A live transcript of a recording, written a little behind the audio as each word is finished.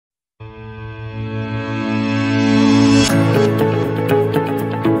Morning,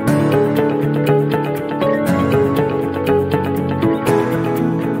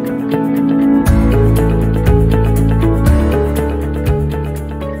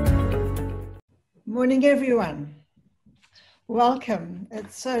 everyone. Welcome.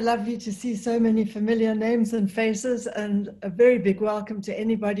 It's so lovely to see so many familiar names and faces, and a very big welcome to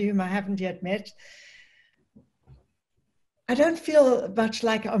anybody whom I haven't yet met. I don't feel much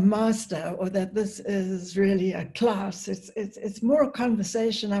like a master or that this is really a class. It's more a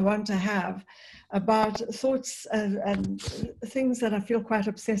conversation I want to have about thoughts and things that I feel quite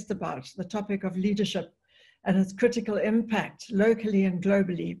obsessed about, the topic of leadership and its critical impact locally and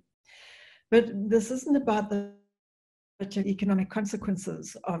globally. But this isn't about the economic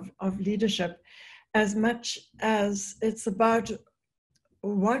consequences of leadership as much as it's about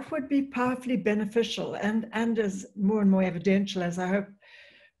what would be powerfully beneficial and is more and more evidential, as I hope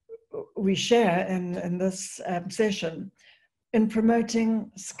we share in this session, in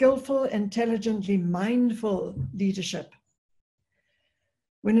promoting skillful, intelligently mindful leadership.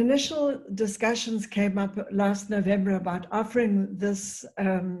 When initial discussions came up last November about offering this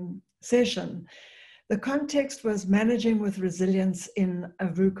session, the context was managing with resilience in a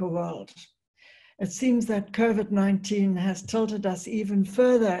VUCA world. It seems that COVID-19 has tilted us even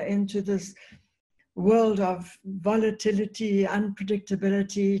further into this world of volatility,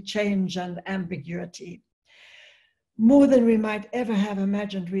 unpredictability, change, and ambiguity. More than we might ever have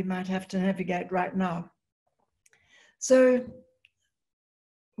imagined we might have to navigate right now. So,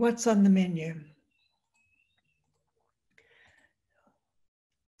 what's on the menu?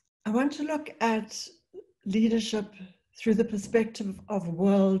 I want to look at leadership through the perspective of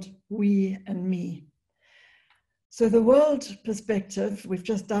world, we, and me. So the world perspective, we've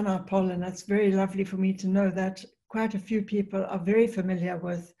just done our poll, and it's very lovely for me to know that quite a few people are very familiar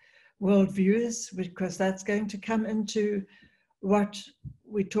with worldviews, because that's going to come into what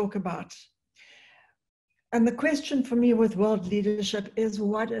we talk about. And the question for me with world leadership is,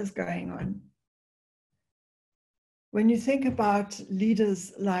 what is going on? When you think about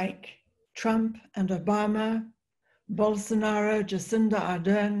leaders like Trump and Obama, Bolsonaro, Jacinda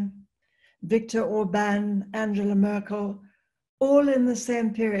Ardern, Viktor Orban, Angela Merkel, all in the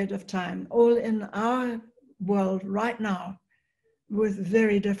same period of time, all in our world right now, with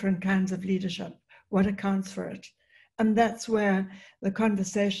very different kinds of leadership. What accounts for it? And that's where the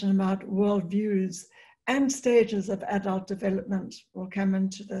conversation about worldviews and stages of adult development will come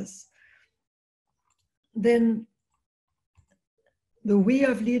into this. Then the we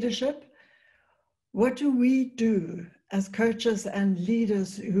of leadership. What do we do as coaches and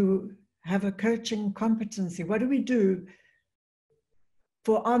leaders who have a coaching competency? What do we do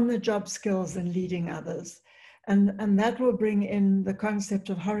for on-the-job skills and leading others? And that will bring in the concept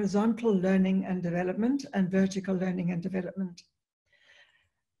of horizontal learning and development and vertical learning and development.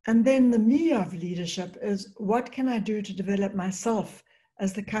 And then the me of leadership is, what can I do to develop myself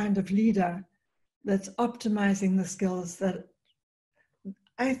as the kind of leader that's optimizing the skills that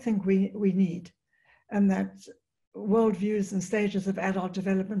I think we need, and that worldviews and stages of adult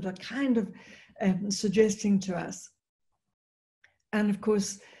development are kind of suggesting to us. And of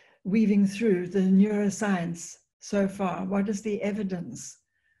course, weaving through the neuroscience so far, what is the evidence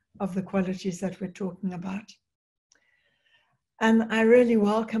of the qualities that we're talking about? And I really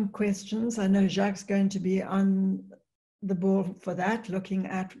welcome questions. I know Jacques' going to be on the ball for that, looking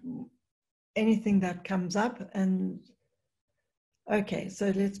at anything that comes up. And okay,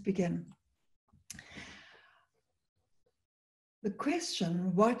 so let's begin. The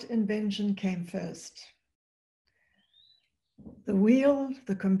question, what invention came first? The wheel,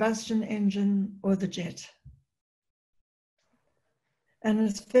 the combustion engine, or the jet? And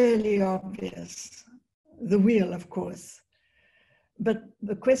it's fairly obvious. The wheel, of course. But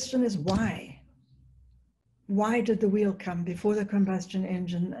the question is why? Why did the wheel come before the combustion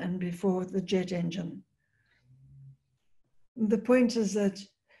engine and before the jet engine? The point is that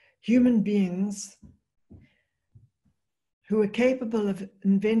human beings who were capable of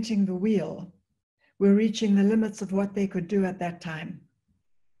inventing the wheel were reaching the limits of what they could do at that time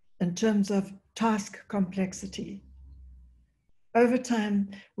in terms of task complexity. Over time,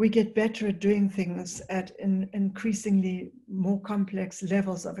 we get better at doing things at increasingly more complex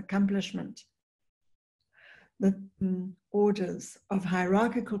levels of accomplishment. The orders of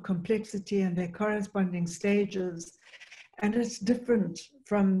hierarchical complexity and their corresponding stages, and it's different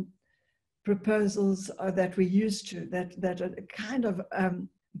from proposals that we used to, that kind of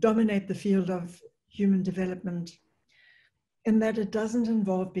dominate the field of human development, in that it doesn't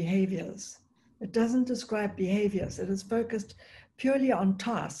involve behaviors. It doesn't describe behaviors. It is focused purely on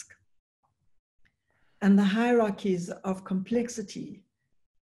task. and the hierarchies of complexity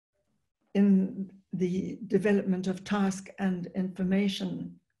in the development of task and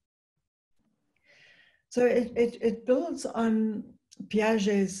information. So it builds on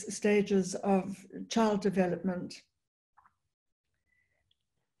Piaget's stages of child development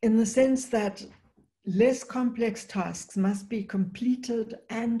in the sense that less complex tasks must be completed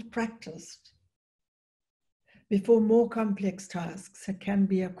and practiced before more complex tasks can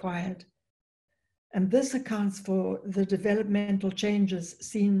be acquired. And this accounts for the developmental changes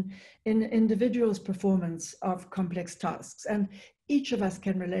seen in individuals' performance of complex tasks. And each of us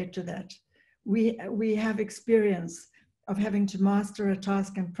can relate to that. We have experience of having to master a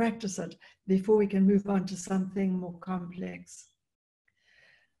task and practice it before we can move on to something more complex.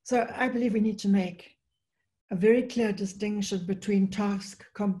 So I believe we need to make a very clear distinction between task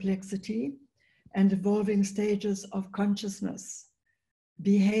complexity and evolving stages of consciousness,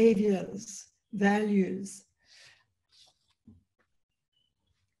 behaviors, values.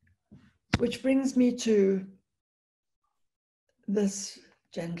 Which brings me to this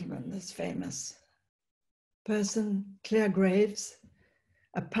gentleman, this famous person, Clare Graves,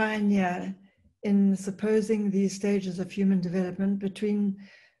 a pioneer in supposing these stages of human development between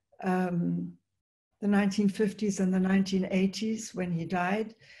the 1950s and the 1980s when he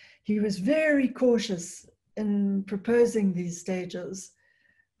died. He was very cautious in proposing these stages.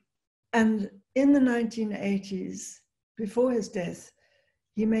 And in the 1980s, before his death,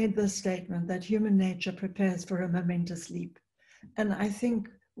 he made this statement that human nature prepares for a momentous leap. And I think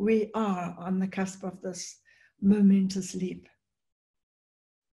we are on the cusp of this momentous leap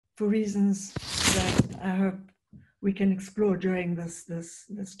for reasons that I hope we can explore during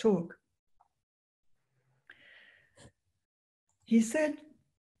this talk. He said,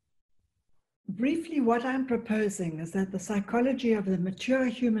 briefly, what I'm proposing is that the psychology of the mature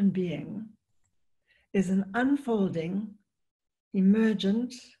human being is an unfolding,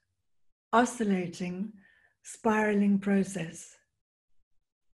 emergent, oscillating, spiraling process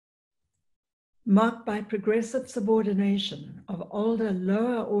marked by progressive subordination of older,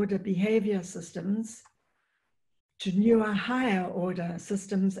 lower order behavior systems to newer, higher order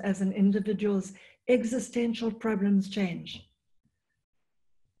systems as an individual's existential problems change.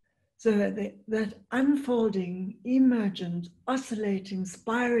 So that unfolding, emergent, oscillating,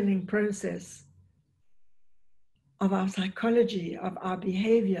 spiraling process of our psychology, of our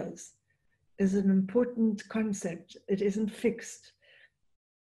behaviors, is an important concept. It isn't fixed.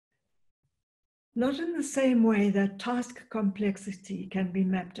 Not in the same way that task complexity can be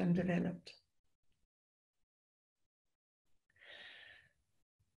mapped and developed.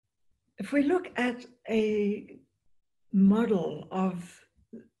 If we look at a model of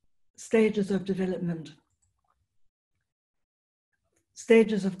stages of development,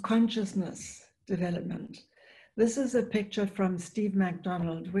 stages of consciousness development, this is a picture from Steve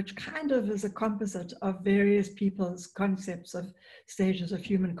MacDonald, which kind of is a composite of various people's concepts of stages of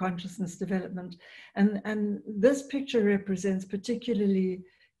human consciousness development. And this picture represents particularly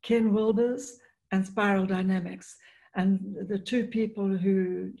Ken Wilber's and spiral dynamics. And the two people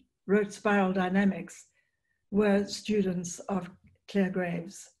who wrote spiral dynamics were students of Clare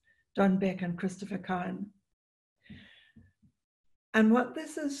Graves, Don Beck and Christopher Cohen. And what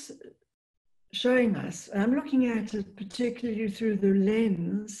this is showing us, and I'm looking at it particularly through the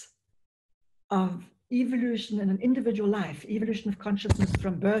lens of evolution in an individual life, evolution of consciousness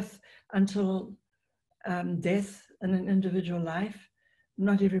from birth until death in an individual life.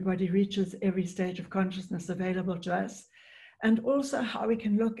 Not everybody reaches every stage of consciousness available to us. And also how we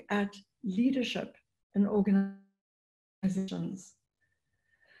can look at leadership in organizations.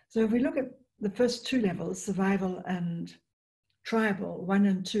 So if we look at the first two levels, survival and tribal, 1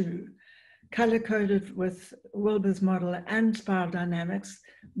 and 2, color-coded with Wilber's model and spiral dynamics,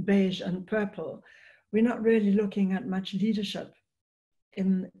 beige and purple, we're not really looking at much leadership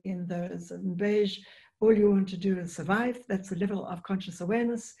in those. In beige, all you want to do is survive. That's the level of conscious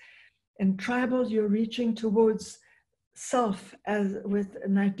awareness. In tribal, you're reaching towards self as with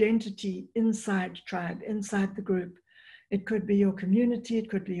an identity inside tribe, inside the group. It could be your community, it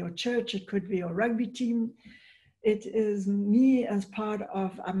could be your church, it could be your rugby team. It is me as part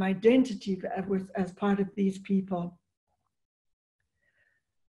of my identity as part of these people.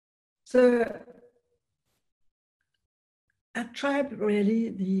 So at tribe, really,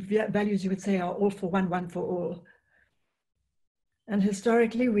 the values you would say are all for one, one for all. And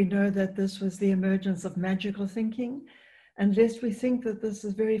historically, we know that this was the emergence of magical thinking. And lest we think that this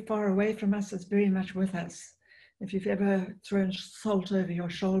is very far away from us, it's very much with us. If you've ever thrown salt over your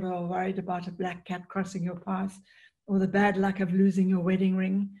shoulder or worried about a black cat crossing your path, or the bad luck of losing your wedding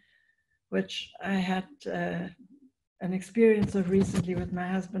ring, which I had an experience of recently with my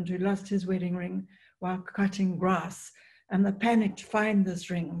husband, who lost his wedding ring while cutting grass. And the panic to find this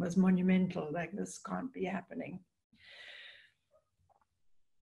ring was monumental, like this can't be happening.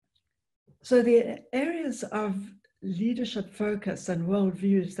 So the areas of leadership focus and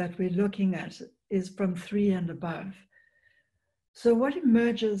worldviews that we're looking at is from 3 and above. So what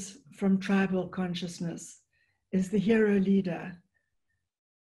emerges from tribal consciousness is the hero leader,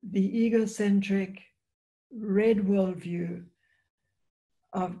 the egocentric red worldview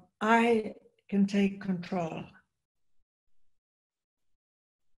of I can take control.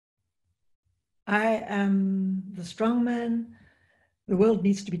 I am the strong man. The world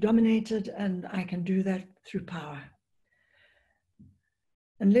needs to be dominated, and I can do that through power.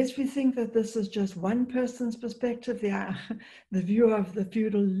 Unless we think that this is just one person's perspective, the view of the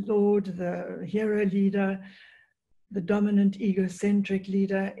feudal lord, the hero leader, the dominant egocentric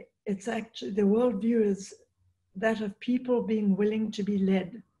leader, it's actually, the worldview is that of people being willing to be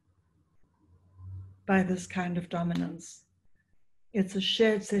led by this kind of dominance. It's a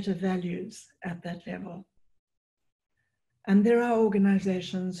shared set of values at that level. And there are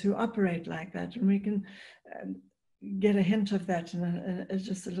organizations who operate like that, and we can get a hint of that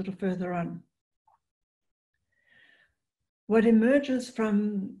just a little further on. What emerges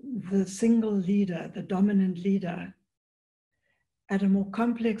from the single leader, the dominant leader, at a more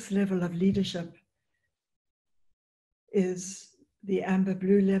complex level of leadership is the amber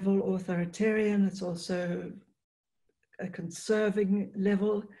blue level, authoritarian. It's also a conserving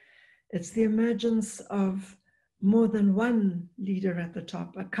level. It's the emergence of more than one leader at the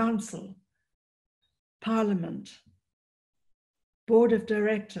top, a council, parliament, board of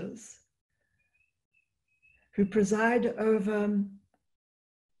directors, who preside over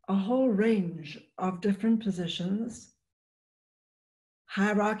a whole range of different positions,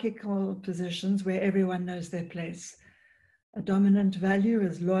 hierarchical positions where everyone knows their place. A dominant value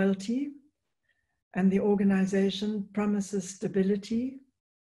is loyalty, and the organization promises stability,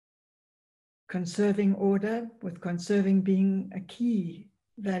 conserving order, with conserving being a key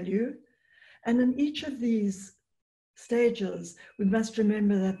value. And in each of these stages, we must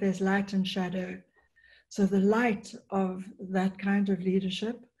remember that there's light and shadow. So the light of that kind of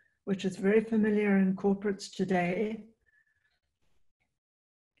leadership, which is very familiar in corporates today,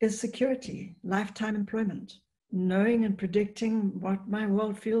 is security, lifetime employment, knowing and predicting what my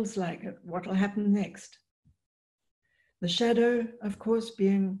world feels like, what will happen next. The shadow, of course,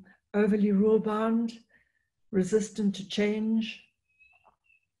 being overly rule-bound, resistant to change.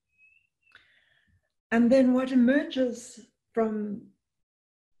 And then what emerges from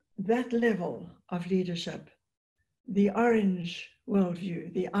that level of leadership, the orange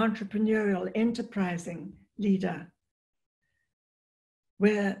worldview, the entrepreneurial, enterprising leader,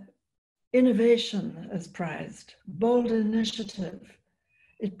 where innovation is prized, bold initiative.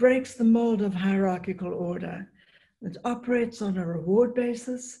 It breaks the mold of hierarchical order. It operates on a reward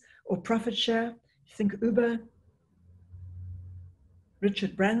basis or profit share. Think Uber,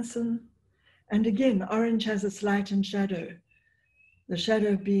 Richard Branson. And again, orange has its light and shadow. The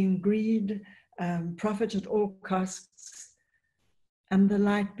shadow being greed, profit at all costs, and the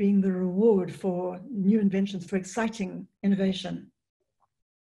light being the reward for new inventions, for exciting innovation.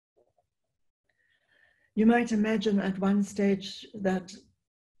 You might imagine at one stage that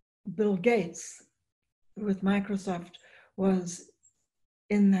Bill Gates with Microsoft was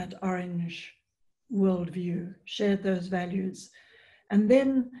in that orange worldview, shared those values. And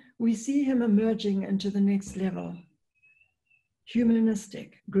then we see him emerging into the next level,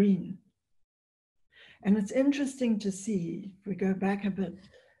 humanistic, green. And it's interesting to see, if we go back a bit,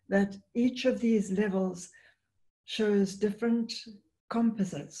 that each of these levels shows different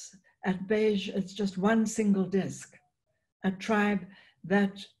composites. At beige, it's just one single disc. At tribe,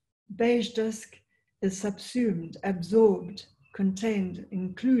 that beige disc is subsumed, absorbed, contained,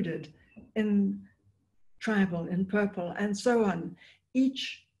 included in tribal, in purple, and so on.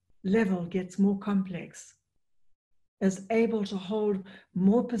 Each level gets more complex, is able to hold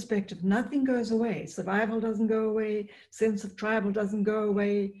more perspective. Nothing goes away. Survival doesn't go away. Sense of tribal doesn't go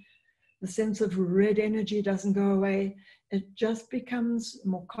away. The sense of red energy doesn't go away. It just becomes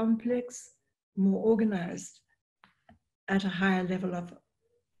more complex, more organized at a higher level of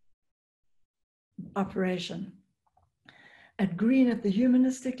operation. At green, at the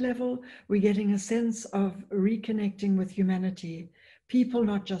humanistic level, we're getting a sense of reconnecting with humanity. People,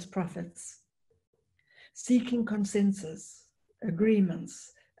 not just profits. Seeking consensus,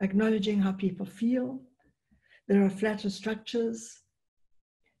 agreements, acknowledging how people feel. There are flatter structures,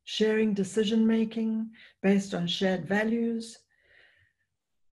 sharing decision-making based on shared values.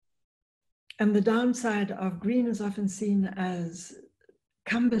 And the downside of green is often seen as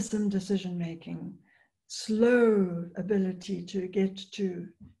cumbersome decision-making, slow ability to get to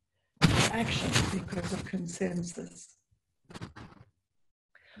action because of consensus.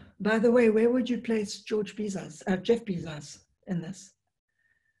 By the way, where would you place Jeff Bezos in this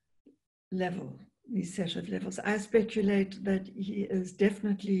level, these set of levels? I speculate that he is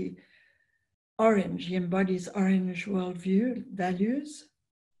definitely orange. He embodies orange worldview values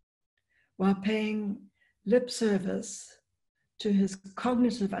while paying lip service to his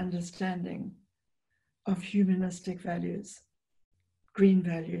cognitive understanding of humanistic values, green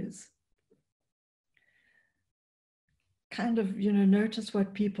values. Kind of, notice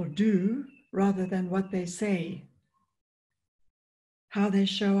what people do rather than what they say, how they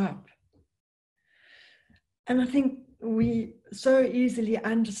show up. And I think we so easily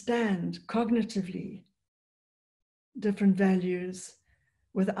understand cognitively different values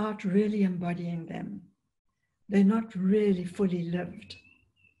without really embodying them. They're not really fully lived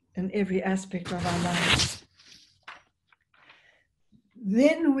in every aspect of our lives.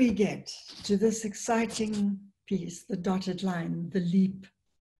 Then we get to this exciting piece, the dotted line, the leap.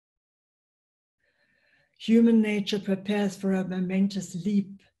 Human nature prepares for a momentous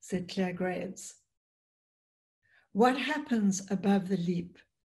leap, said Claire Graves. What happens above the leap?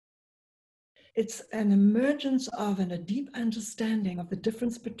 It's an emergence of and a deep understanding of the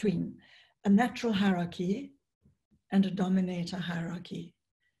difference between a natural hierarchy and a dominator hierarchy.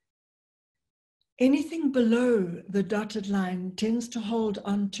 Anything below the dotted line tends to hold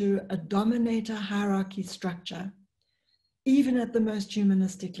onto a dominator hierarchy structure, even at the most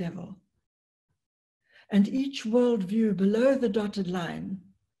humanistic level. And each worldview below the dotted line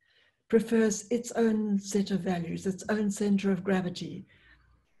prefers its own set of values, its own center of gravity,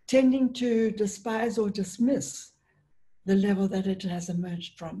 tending to despise or dismiss the level that it has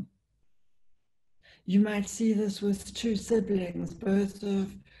emerged from. You might see this with two siblings, both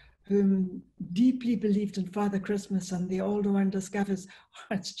of whom deeply believed in Father Christmas, and the older one discovers,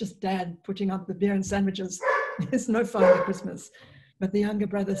 oh, it's just Dad putting up the beer and sandwiches. There's no Father Christmas. But the younger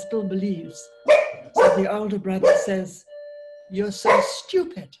brother still believes. So the older brother says, you're so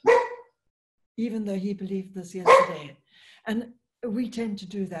stupid, even though he believed this yesterday. And we tend to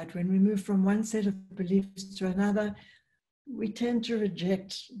do that. When we move from one set of beliefs to another, we tend to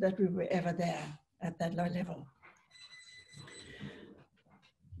reject that we were ever there at that low level.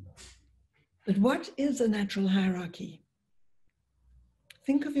 But what is a natural hierarchy?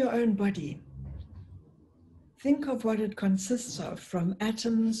 Think of your own body. Think of what it consists of, from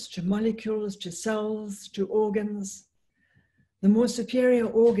atoms to molecules to cells to organs. The more superior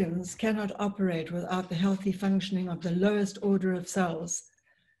organs cannot operate without the healthy functioning of the lowest order of cells,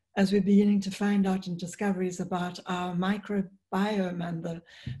 as we're beginning to find out in discoveries about our microbiome and the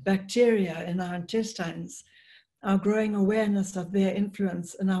bacteria in our intestines, our growing awareness of their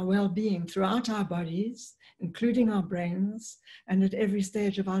influence in our well-being throughout our bodies, including our brains, and at every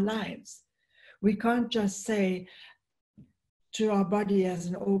stage of our lives. We can't just say to our body as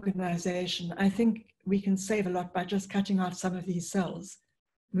an organization, I think we can save a lot by just cutting out some of these cells.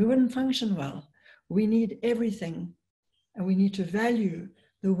 We wouldn't function well. We need everything, and we need to value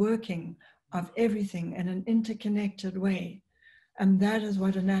the working of everything in an interconnected way. And that is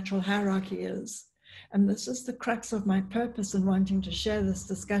what a natural hierarchy is. And this is the crux of my purpose in wanting to share this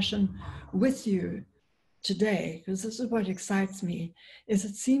discussion with you today, because this is what excites me, is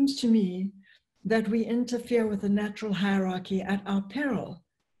it seems to me that we interfere with the natural hierarchy at our peril,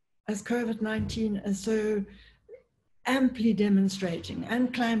 as COVID-19 is so amply demonstrating,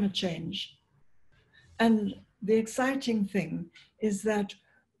 and climate change. And the exciting thing is that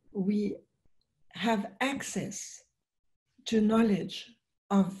we have access to knowledge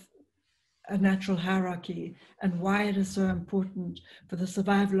of a natural hierarchy and why it is so important for the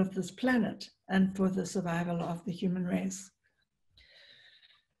survival of this planet and for the survival of the human race.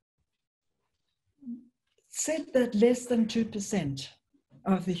 Said that less than 2%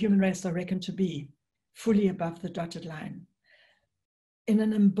 of the human race are reckoned to be fully above the dotted line, in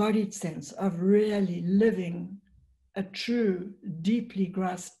an embodied sense of really living a true, deeply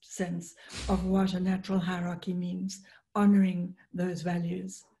grasped sense of what a natural hierarchy means, honoring those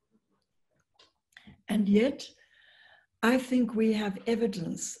values. And yet, I think we have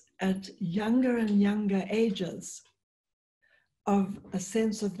evidence at younger and younger ages of a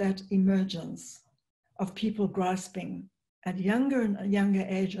sense of that emergence, of people grasping at younger and younger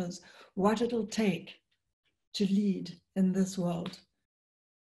ages what it'll take to lead in this world,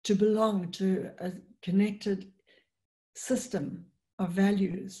 to belong to a connected system of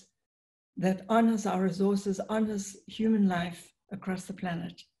values that honors our resources, honors human life across the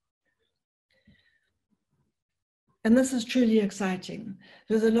planet. And this is truly exciting,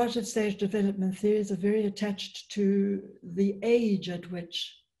 because a lot of stage development theories are very attached to the age at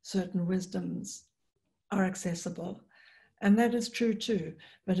which certain wisdoms are accessible. And that is true too,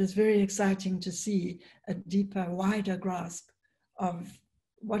 but it's very exciting to see a deeper, wider grasp of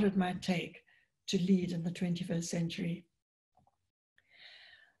what it might take to lead in the 21st century.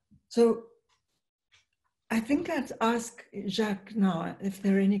 So I think I'd ask Jacques now if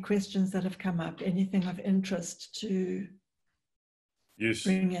there are any questions that have come up, anything of interest to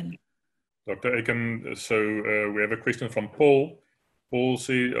bring in. Dr. Aiken, so we have a question from Paul. Paul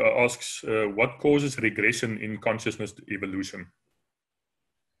asks, what causes regression in consciousness evolution?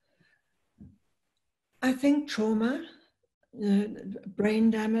 I think trauma, brain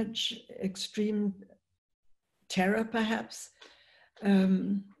damage, extreme terror perhaps.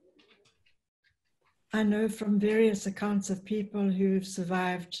 I know from various accounts of people who've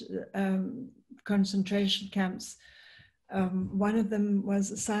survived concentration camps. One of them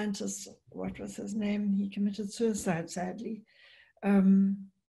was a scientist, what was his name? He committed suicide, sadly. I'll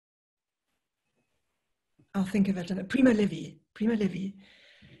think of it. Primo Levi.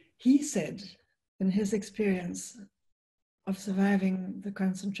 He said in his experience of surviving the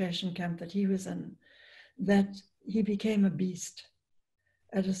concentration camp that he was in, that he became a beast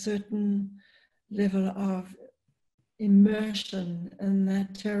at a certain level of immersion in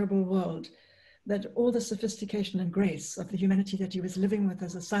that terrible world, that all the sophistication and grace of the humanity that he was living with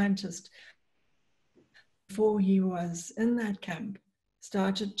as a scientist before he was in that camp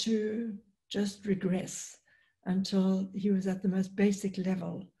started to just regress until he was at the most basic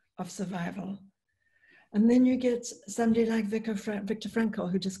level of survival. And then you get somebody like Viktor Frankl,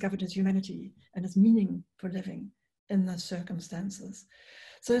 who discovered his humanity and his meaning for living in those circumstances.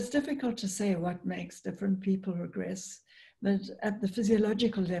 So it's difficult to say what makes different people regress, but at the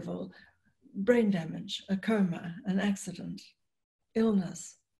physiological level, brain damage, a coma, an accident,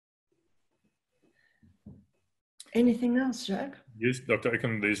 illness. Anything else, Jacques? Yes, Dr.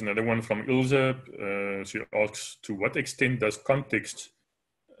 Aiken, there's another one from Ilse. She asks, to what extent does context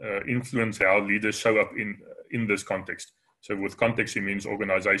influence how leaders show up in this context? So with context, he means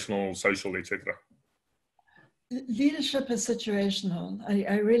organizational, social, etc. Leadership is situational.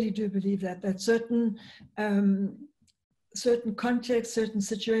 I really do believe that certain contexts, certain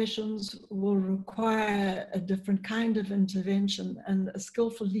situations will require a different kind of intervention, and a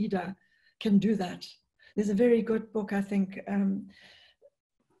skillful leader can do that. There's a very good book, I think,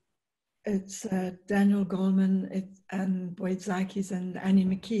 it's Daniel Goleman and Boyd Zykes and Annie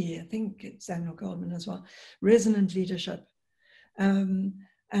McKee. I think it's Daniel Goleman as well. Resonant leadership.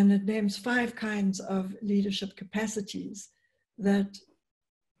 And it names 5 kinds of leadership capacities that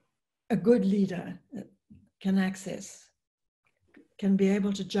a good leader can access, can be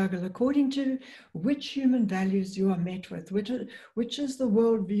able to juggle according to which human values you are met with, which is the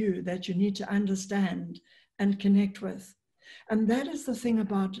worldview that you need to understand and connect with. And that is the thing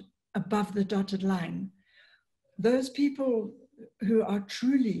about above the dotted line. Those people who are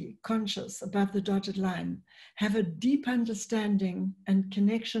truly conscious above the dotted line have a deep understanding and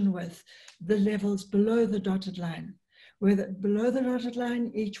connection with the levels below the dotted line. Where below the dotted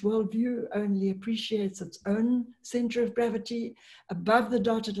line, each worldview only appreciates its own center of gravity. Above the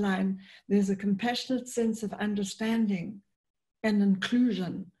dotted line, there's a compassionate sense of understanding and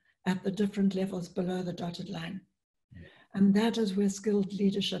inclusion at the different levels below the dotted line. And that is where skilled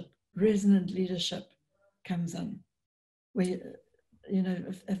leadership, resonant leadership comes in. Where, you know,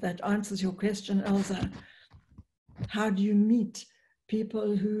 if that answers your question, Elsa, how do you meet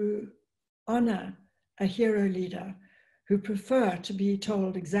people who honor a hero leader, who prefer to be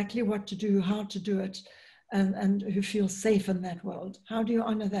told exactly what to do, how to do it, and who feel safe in that world? How do you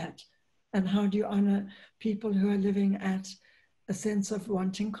honor that? And how do you honor people who are living at a sense of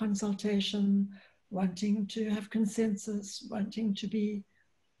wanting consultation, wanting to have consensus, wanting to be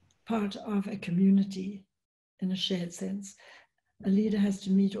part of a community in a shared sense? A leader has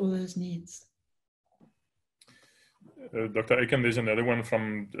to meet all those needs. Dr. Aiken, there's another one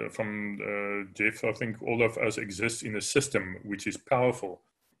from Jeff. I think all of us exist in a system which is powerful.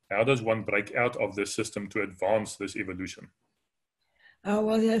 How does one break out of this system to advance this evolution? Oh,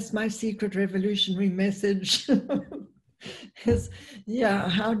 well, yes, my secret revolutionary message is, yeah,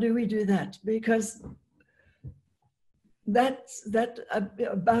 how do we do that? Because that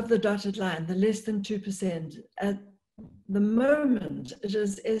above the dotted line, the less than 2%, at the moment, it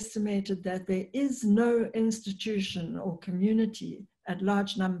is estimated that there is no institution or community at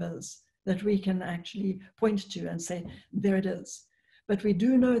large numbers that we can actually point to and say, there it is. But we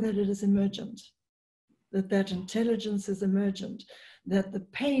do know that it is emergent, that intelligence is emergent, that the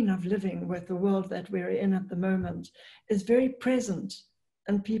pain of living with the world that we're in at the moment is very present,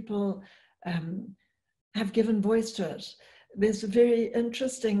 and people have given voice to it. There's a very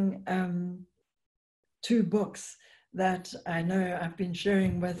interesting 2 books that I know I've been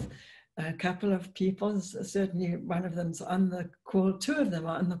sharing with a couple of people. Certainly one of them's on the call, 2 of them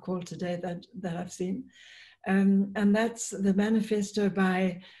are on the call today that I've seen. And that's the manifesto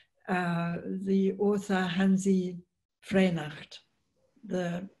by the author Hansi Freinacht,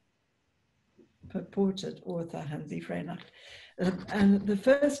 the purported author Hansi Freinacht. And the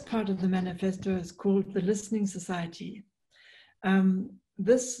first part of the manifesto is called The Listening Society.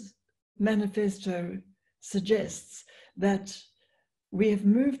 This manifesto suggests that we have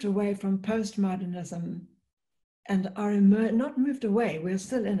moved away from postmodernism and are not moved away, we're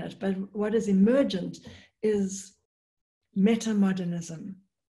still in it, but what is emergent is metamodernism.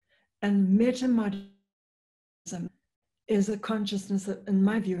 And metamodernism is a consciousness, in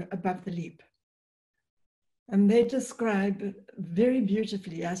my view, above the leap. And they describe very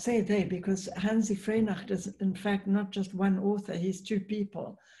beautifully, I say they because Hansi Freinacht is in fact not just one author, he's 2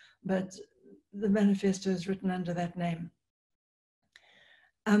 people, but the manifesto is written under that name.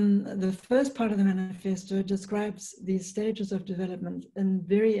 The first part of the manifesto describes these stages of development in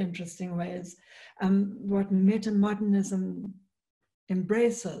very interesting ways. What metamodernism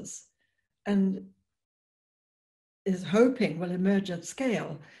embraces and is hoping will emerge at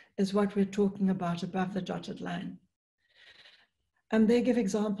scale is what we're talking about above the dotted line. And they give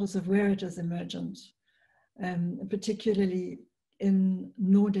examples of where it is emergent, particularly in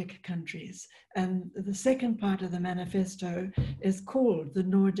Nordic countries. And the second part of the manifesto is called the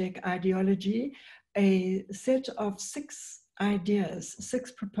Nordic ideology, a set of 6 ideas,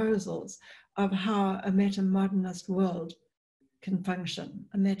 6 proposals of how a metamodernist world can function,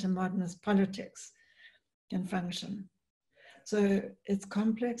 a metamodernist politics can function. So it's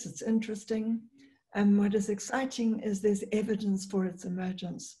complex, it's interesting. And what is exciting is there's evidence for its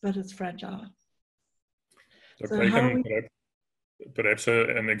emergence, but it's fragile. Dr. Aiken, perhaps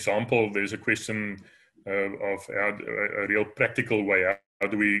an example, there's a question of a real practical way. How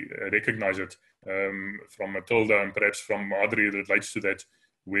do we recognize it? From Matilda and perhaps from Madri that relates to that.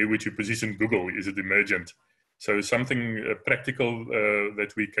 Where would you position Google? Is it emergent? So something practical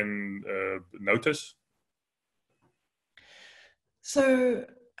that we can notice? So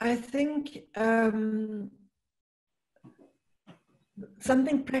I think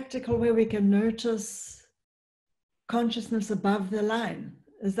something practical where we can notice consciousness above the line.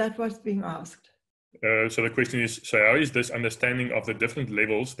 Is that what's being asked? So the question is, so how is this understanding of the different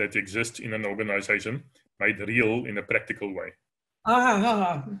levels that exist in an organization made real in a practical way?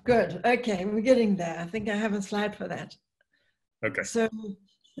 Good. Okay, we're getting there. I think I have a slide for that. Okay. So,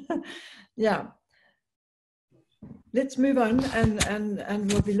 yeah. Let's move on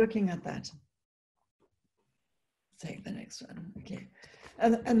and we'll be looking at that. Take the next one. Okay.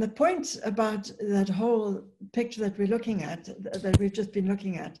 And the point about that whole picture that we're looking at, that we've just been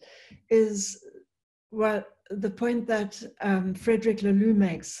looking at, is what the point that Frederick Laloux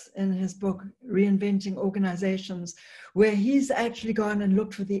makes in his book, Reinventing Organizations, where he's actually gone and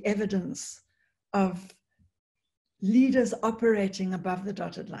looked for the evidence of leaders operating above the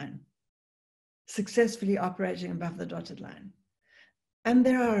dotted line, successfully operating above the dotted line. And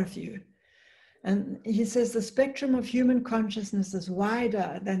there are a few. And he says the spectrum of human consciousness is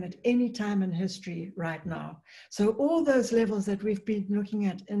wider than at any time in history right now. So all those levels that we've been looking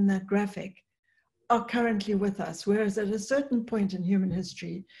at in that graphic are currently with us, whereas at a certain point in human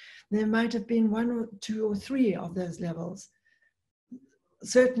history, there might have been 1 or 2 or 3 of those levels.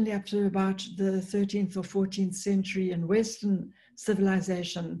 Certainly up to about the 13th or 14th century in Western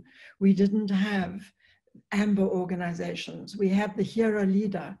civilization, we didn't have amber organizations. We had the hero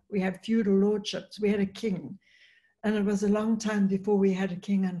leader, we had feudal lordships, we had a king. And it was a long time before we had a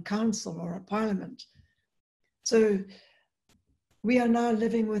king and council or a parliament. So we are now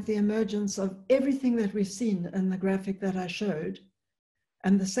living with the emergence of everything that we've seen in the graphic that I showed.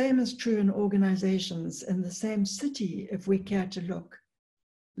 And the same is true in organizations in the same city, if we care to look.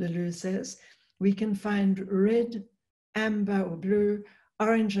 Laloux says, we can find red, amber or blue,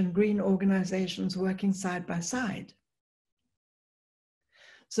 orange and green organizations working side by side.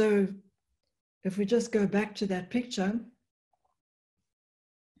 So if we just go back to that picture,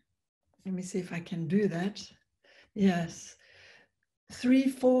 let me see if I can do that. Yes, 3,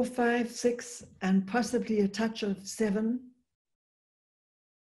 4, 5, 6, and possibly a touch of 7,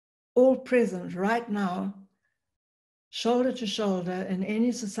 all present right now, shoulder to shoulder in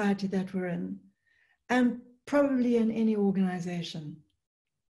any society that we're in, and probably in any organization.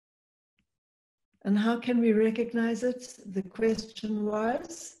 And how can we recognize it? The question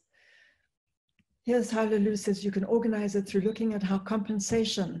was, here's how Lulu says you can organize it through looking at how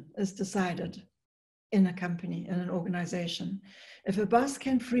compensation is decided in a company, in an organization. If a boss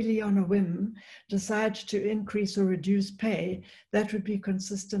can freely on a whim decide to increase or reduce pay, that would be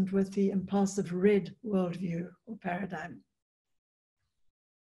consistent with the impulsive red worldview or paradigm.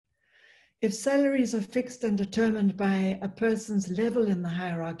 If salaries are fixed and determined by a person's level in the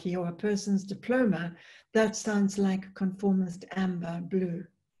hierarchy or a person's diploma, that sounds like conformist amber, blue.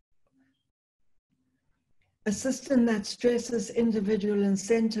 A system that stresses individual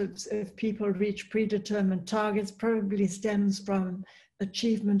incentives if people reach predetermined targets probably stems from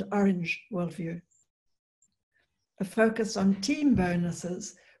achievement orange worldview. A focus on team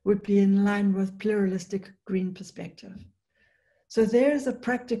bonuses would be in line with pluralistic green perspective. So there is a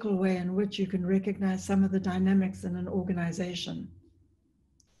practical way in which you can recognize some of the dynamics in an organization.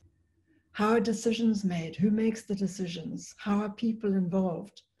 How are decisions made? Who makes the decisions? How are people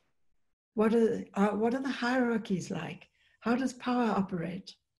involved? What are the hierarchies like? How does power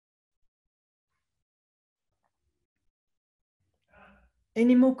operate?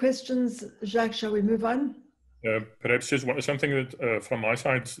 Any more questions, Jacques? Shall we move on? Perhaps just something that from my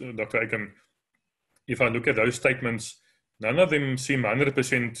side, Dr. Aiken, if I look at those statements, none of them seem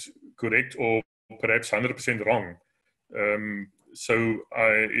 100% correct or perhaps 100% wrong. So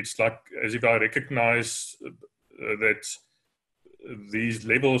it's like as if I recognize that these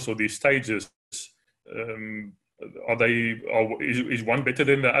levels or these stages, is one better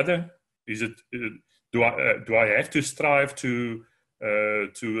than the other? Is it do I have to strive to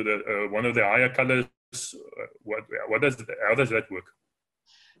one of the higher colors? How does that work?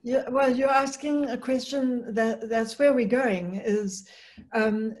 Yeah, well, you're asking a question that's where we're going. Is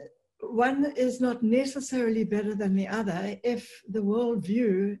one is not necessarily better than the other if the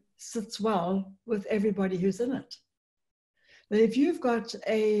worldview sits well with everybody who's in it. But if you've got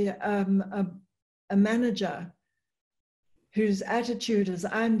a manager whose attitude is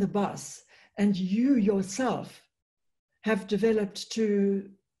I'm the boss, and you yourself have developed to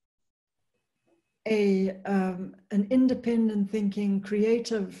an independent thinking,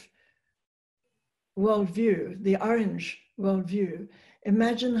 creative worldview, the orange worldview,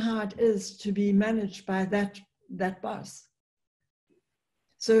 imagine how it is to be managed by that boss.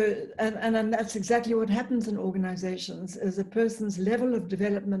 So, and that's exactly what happens in organizations, is a person's level of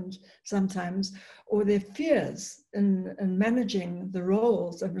development sometimes, or their fears in managing the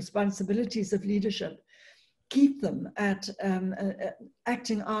roles and responsibilities of leadership, keep them at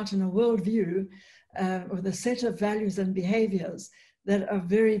acting out in a worldview with a set of values and behaviors that are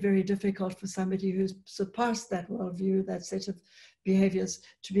very, very difficult for somebody who's surpassed that worldview, that set of behaviors,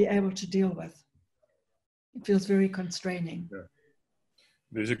 to be able to deal with. It feels very constraining. Yeah.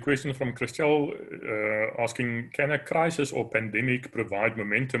 There's a question from Christelle asking, can a crisis or pandemic provide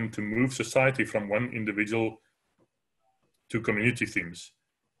momentum to move society from one individual to community themes?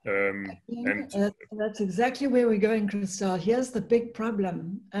 That's exactly where we're going, Christelle. Here's the big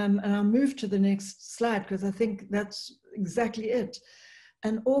problem. And I'll move to the next slide because I think that's exactly it.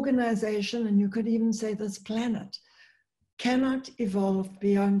 An organization, and you could even say this planet, cannot evolve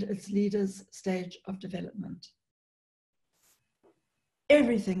beyond its leader's stage of development.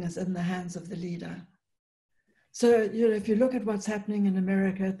 Everything is in the hands of the leader. So, you know, if you look at what's happening in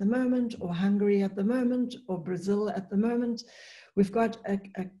America at the moment, or Hungary at the moment, or Brazil at the moment, we've got a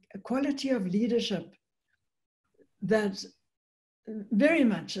quality of leadership that very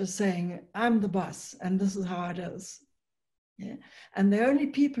much is saying, I'm the boss, and this is how it is. Yeah? And the only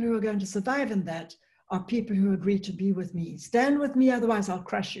people who are going to survive in that are people who agree to be with me. Stand with me, otherwise I'll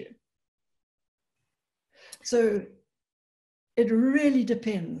crush you. So it really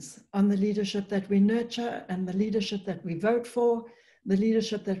depends on the leadership that we nurture and the leadership that we vote for, the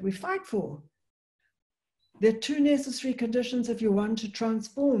leadership that we fight for. There are two necessary conditions if you want to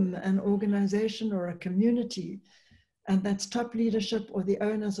transform an organization or a community, and that's top leadership or the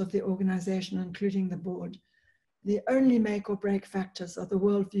owners of the organization, including the board. The only make or break factors are the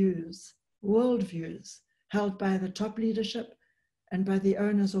worldviews held by the top leadership and by the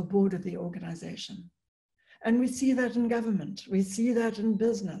owners or board of the organization. And we see that in government, we see that in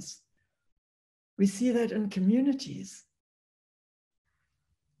business, we see that in communities.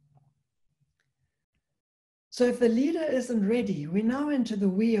 So if the leader isn't ready, we're now into the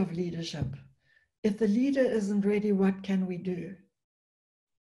we of leadership. If the leader isn't ready, what can we do?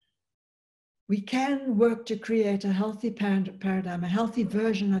 We can work to create a healthy paradigm, a healthy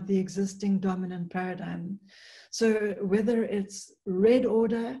version of the existing dominant paradigm. So whether it's red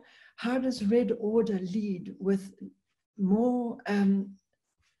order, how does red order lead with more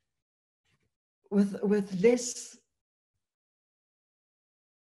with less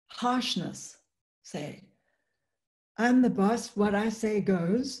harshness, say. I'm the boss, what I say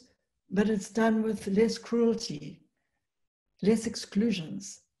goes, but it's done with less cruelty, less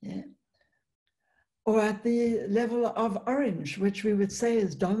exclusions. Yeah. Or at the level of orange, which we would say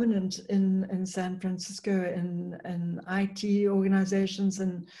is dominant in San Francisco, in IT organizations,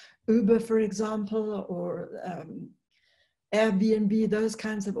 and Uber, for example, or Airbnb, those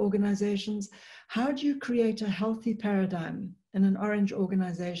kinds of organizations. How do you create a healthy paradigm in an orange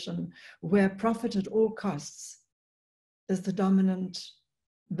organization where profit at all costs is the dominant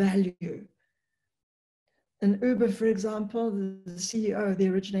value? In Uber, for example, the CEO, the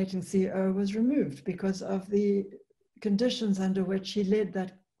originating CEO, was removed because of the conditions under which he led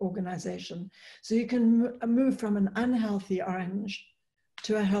that organization. So you can move from an unhealthy orange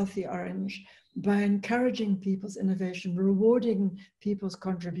to a healthy orange by encouraging people's innovation, rewarding people's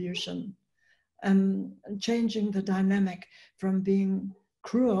contribution, and changing the dynamic from being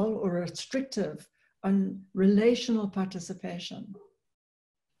cruel or restrictive on relational participation.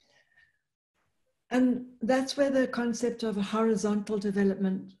 And that's where the concept of horizontal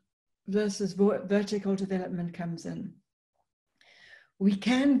development versus vertical development comes in. We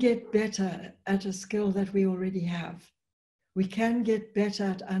can get better at a skill that we already have. We can get better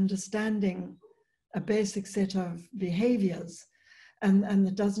at understanding a basic set of behaviors, and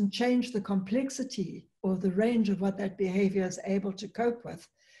it doesn't change the complexity or the range of what that behavior is able to cope with,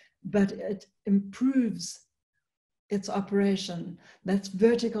 but it improves its operation. That's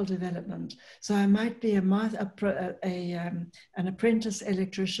vertical development. So I might be an apprentice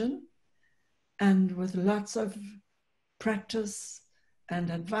electrician, and with lots of practice and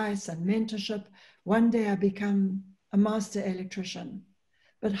advice and mentorship, one day I become a master electrician.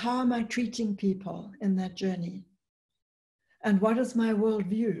 But how am I treating people in that journey? And what is my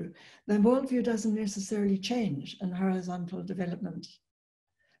worldview? The worldview doesn't necessarily change in horizontal development.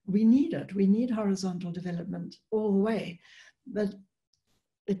 We need it. We need horizontal development all the way, but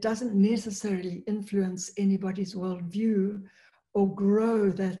it doesn't necessarily influence anybody's worldview or grow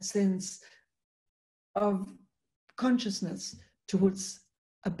that sense of consciousness towards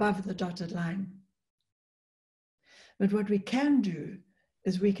above the dotted line. But what we can do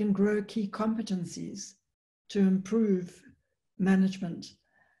is we can grow key competencies to improve management.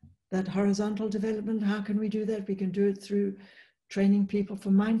 That horizontal development, how can we do that? We can do it through training people for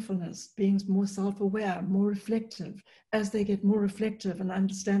mindfulness, being more self-aware, more reflective. As they get more reflective and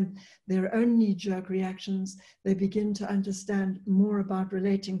understand their own knee-jerk reactions, they begin to understand more about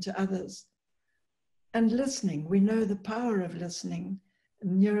relating to others. And listening, we know the power of listening.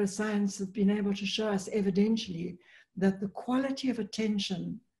 Neuroscience has been able to show us evidentially that the quality of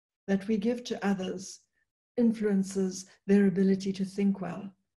attention that we give to others influences their ability to think well.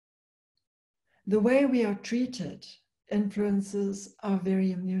 The way we are treated influences our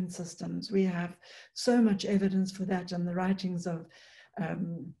very immune systems. We have so much evidence for that in the writings of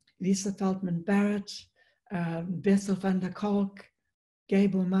Lisa Feldman Barrett, Bessel van der Kolk,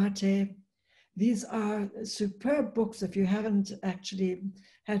 Gabor Mate. These are superb books if you haven't actually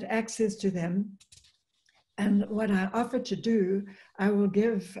had access to them. And what I offer to do, I will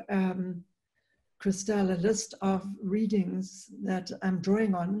give Christelle a list of readings that I'm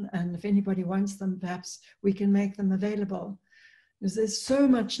drawing on, and if anybody wants them, perhaps we can make them available. Because there's so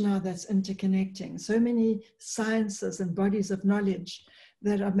much now that's interconnecting, so many sciences and bodies of knowledge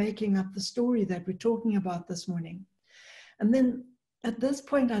that are making up the story that we're talking about this morning. And then at this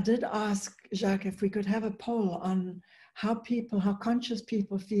point, I did ask Jacques if we could have a poll on how conscious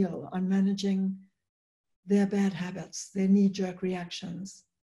people feel on managing their bad habits, their knee-jerk reactions.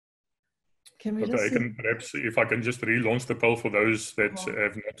 Can we Dr. Aiken, perhaps if I can just relaunch the poll for those that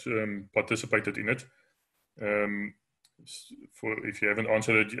have not participated in it. If you haven't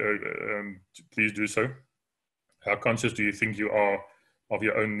answered it, please do so. How conscious do you think you are of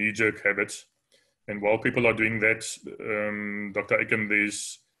your own knee-jerk habits? And while people are doing that, Dr. Aiken,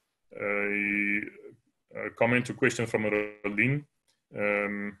 there's a comment or question from Roline.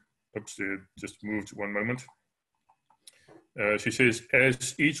 Oops, just moved 1 moment. She says,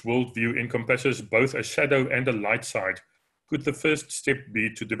 as each worldview encompasses both a shadow and a light side, could the first step be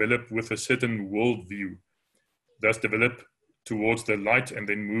to develop with a certain worldview, thus develop towards the light and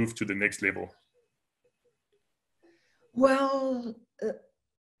then move to the next level? Well,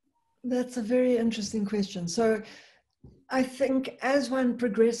 that's a very interesting question. So I think as one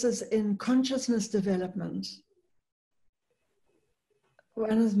progresses in consciousness development,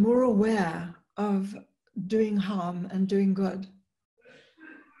 one is more aware of doing harm and doing good.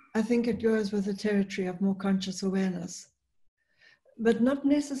 I think it goes with the territory of more conscious awareness. but not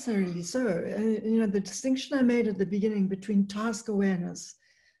necessarily so. You know, the distinction I made at the beginning between task awareness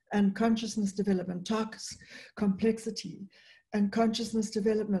and consciousness development, task complexity and consciousness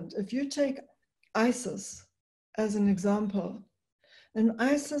development. If you take ISIS as an example, and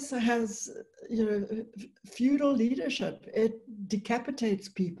ISIS has, you know, feudal leadership. It decapitates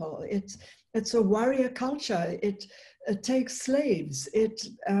people. It's a warrior culture. It takes slaves. It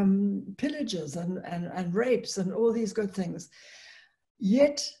pillages and rapes and all these good things.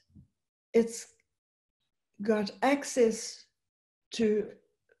 Yet it's got access to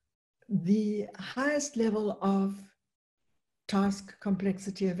the highest level of task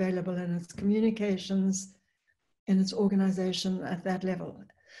complexity available in its communications, in its organization at that level.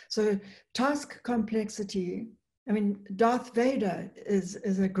 So task complexity, I mean, Darth Vader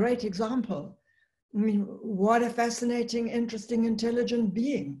is a great example. I mean, what a fascinating, interesting, intelligent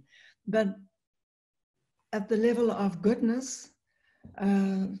being. But at the level of goodness,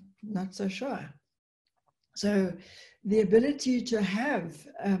 not so sure. So the ability to have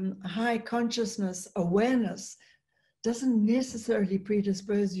high consciousness awareness doesn't necessarily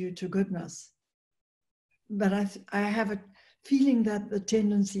predispose you to goodness. But I have a feeling that the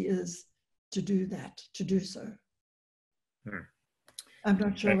tendency is to do that, to do so. I'm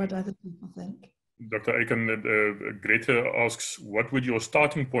not sure what other people think. Dr. Aiken, Greta asks, what would your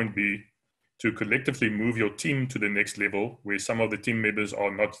starting point be to collectively move your team to the next level where some of the team members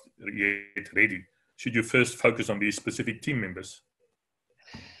are not yet ready? Should you first focus on these specific team members?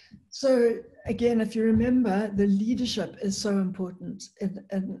 So again, if you remember, the leadership is so important.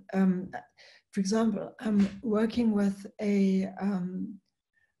 For example, I'm working with a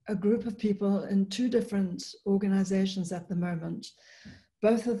group of people in 2 different organizations at the moment.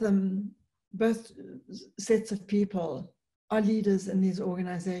 Both sets of people are leaders in these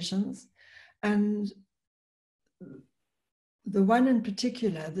organizations. And the one in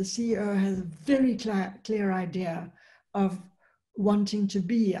particular, the CEO, has a very clear idea of wanting to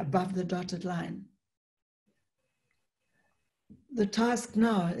be above the dotted line. The task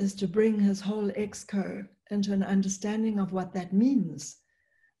now is to bring his whole exco into an understanding of what that means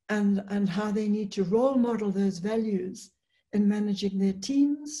and how they need to role model those values in managing their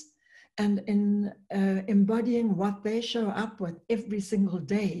teams and in embodying what they show up with every single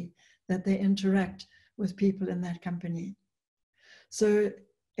day that they interact with people in that company. So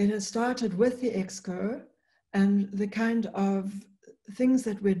it has started with the exco, and the kind of things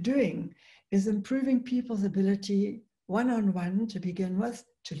that we're doing is improving people's ability one-on-one to begin with,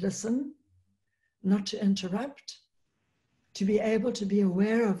 to listen, not to interrupt, to be able to be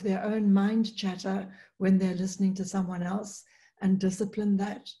aware of their own mind chatter when they're listening to someone else and discipline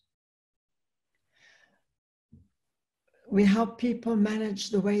that. We help people manage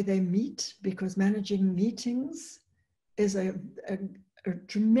the way they meet, because managing meetings is a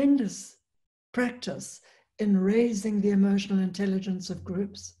tremendous practice in raising the emotional intelligence of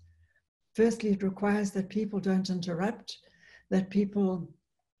groups. Firstly, it requires that people don't interrupt, that people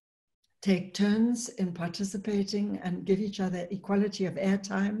take turns in participating and give each other equality of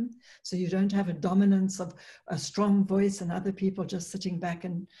airtime, so you don't have a dominance of a strong voice and other people just sitting back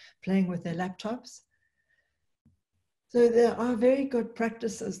and playing with their laptops. So there are very good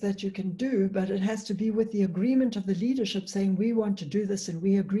practices that you can do, but it has to be with the agreement of the leadership saying, we want to do this and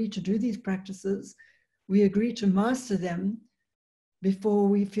we agree to do these practices. We agree to master them before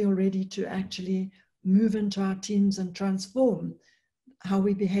we feel ready to actually move into our teams and transform how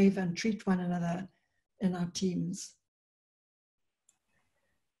we behave and treat one another in our teams.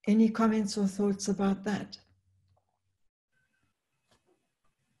 Any comments or thoughts about that?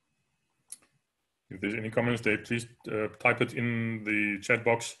 If there's any comments there, please type it in the chat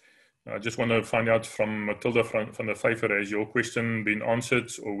box. I just want to find out from Matilda van der Vyver, has your question been answered,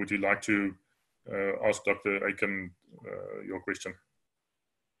 or would you like to ask Dr. Aiken your question?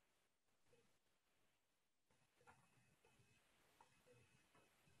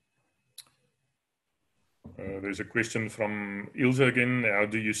 There's a question from Ilse again. How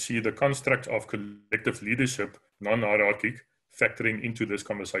do you see the construct of collective leadership, non-hierarchic, factoring into this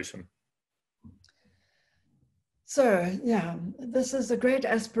conversation? So, yeah, this is a great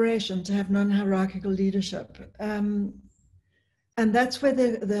aspiration to have non-hierarchical leadership. And that's where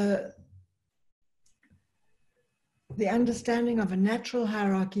the understanding of a natural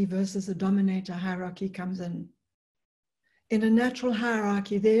hierarchy versus a dominator hierarchy comes in. In a natural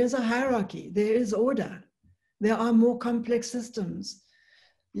hierarchy, there is a hierarchy, there is order. There are more complex systems.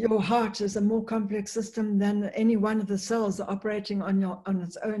 Your heart is a more complex system than any one of the cells operating on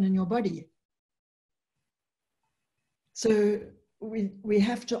its own in your body. So we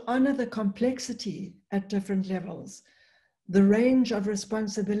have to honor the complexity at different levels. the range of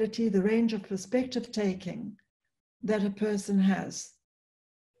responsibility, the range of perspective taking that a person has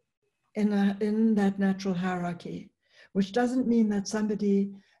in that natural hierarchy, which doesn't mean that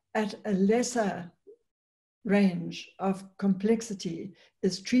somebody at a lesser range of complexity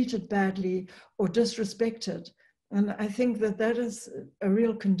is treated badly or disrespected. And I think that that is a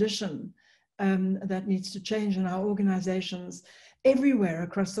real condition that needs to change in our organizations everywhere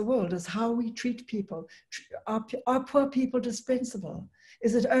across the world, is how we treat people. Are poor people dispensable?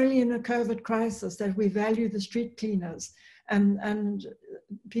 Is it only in a COVID crisis that we value the street cleaners and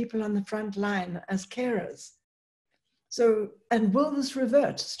people on the front line as carers? So, and will this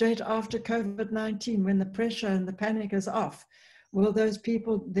revert straight after COVID-19 when the pressure and the panic is off? Will those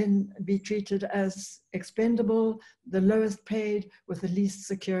people then be treated as expendable, the lowest paid with the least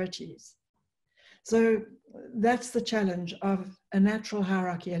securities? So that's the challenge of a natural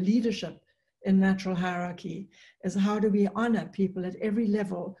hierarchy, a leadership in natural hierarchy, is how do we honor people at every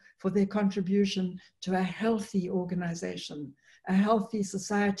level for their contribution to a healthy organization, a healthy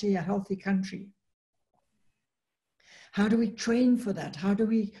society, a healthy country? How do we train for that? How do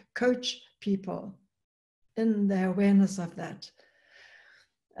we coach people in their awareness of that?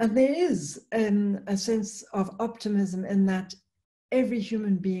 And there is a sense of optimism in that every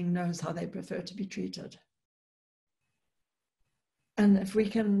human being knows how they prefer to be treated. And if we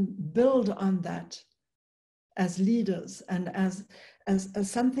can build on that as leaders and as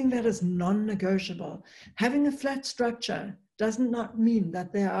something that is non-negotiable, having a flat structure does not mean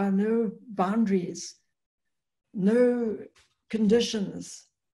that there are no boundaries, no conditions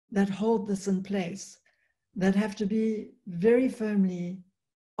that hold this in place, that have to be very firmly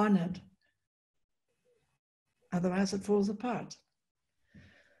honored. Otherwise it falls apart.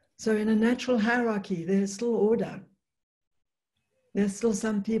 So in a natural hierarchy, there's still order. There's still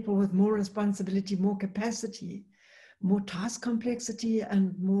some people with more responsibility, more capacity, more task complexity,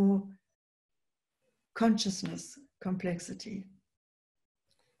 and more consciousness complexity.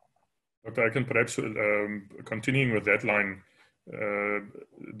 Okay, I can perhaps, continuing with that line,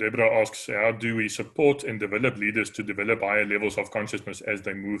 Deborah asks, how do we support and develop leaders to develop higher levels of consciousness as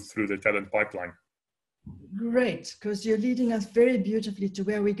they move through the talent pipeline? Great, because you're leading us very beautifully to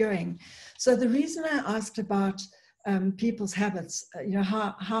where we're going. So the reason I asked about people's habits, you know,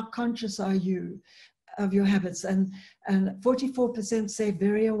 how conscious are you of your habits? And 44% say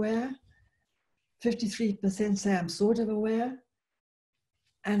very aware, 53% say I'm sort of aware,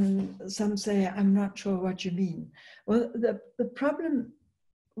 and some say I'm not sure what you mean. Well, the problem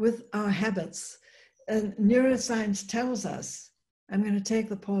with our habits, and neuroscience tells us, I'm going to take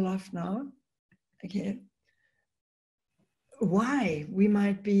the poll off now, okay, why we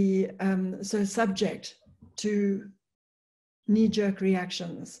might be so subject to knee-jerk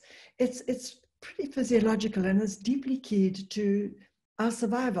reactions. It's pretty physiological, and it's deeply keyed to our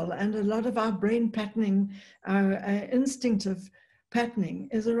survival. And a lot of our brain patterning, our instinctive patterning,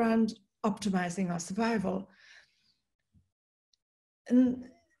 is around optimizing our survival. And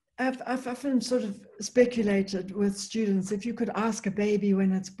I've often sort of speculated with students, if you could ask a baby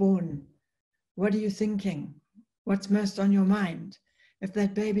when it's born, what are you thinking? What's most on your mind? If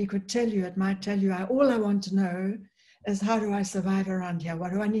that baby could tell you, it might tell you, all I want to know is, how do I survive around here?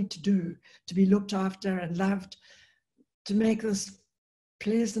 What do I need to do to be looked after and loved, to make this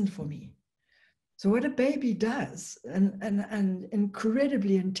pleasant for me? So what a baby does, and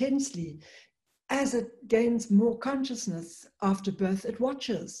incredibly intensely, as it gains more consciousness after birth, it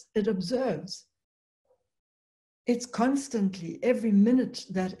watches, it observes. It's constantly, every minute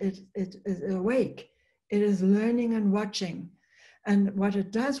that it is awake, it is learning and watching. And what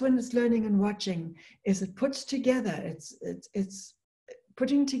it does when it's learning and watching is it puts together, it's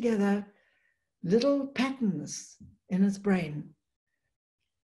putting together little patterns in its brain.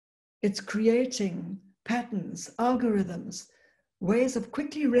 It's creating patterns, algorithms, ways of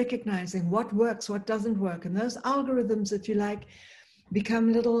quickly recognizing what works, what doesn't work. And those algorithms, if you like,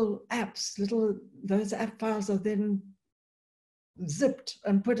 become little apps, those app files are then zipped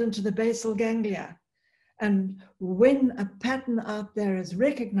and put into the basal ganglia. And when a pattern out there is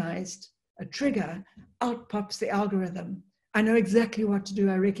recognized, a trigger, out pops the algorithm. I know exactly what to do.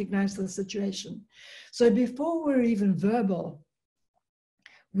 I recognize the situation. So before we're even verbal,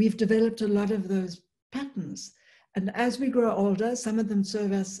 we've developed a lot of those patterns. And as we grow older, some of them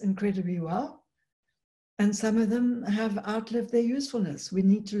serve us incredibly well, and some of them have outlived their usefulness. We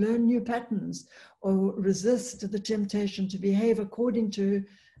need to learn new patterns or resist the temptation to behave according to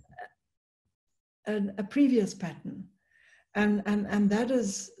a previous pattern. And that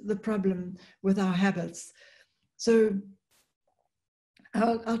is the problem with our habits. So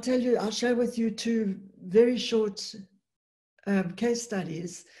I'll share with you two very short case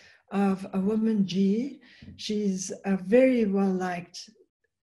studies of a woman, G. She's a very well-liked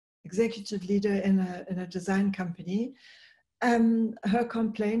executive leader in a design company. Her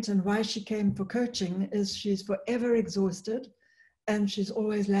complaint and why she came for coaching is she's forever exhausted and she's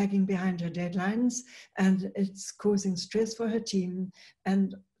always lagging behind her deadlines, and it's causing stress for her team,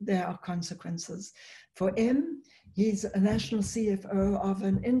 and there are consequences. For M, he's a national CFO of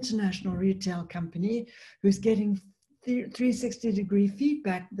an international retail company who's getting 360-degree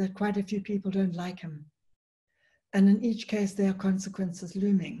feedback that quite a few people don't like him. And in each case, there are consequences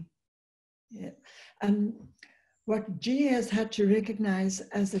looming. Yeah. And what G has had to recognize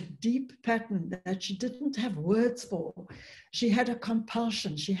as a deep pattern that she didn't have words for, she had a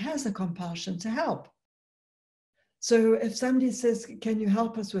compulsion. She has a compulsion to help. So if somebody says, can you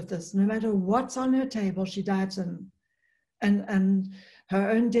help us with this? No matter what's on her table, she dives in. And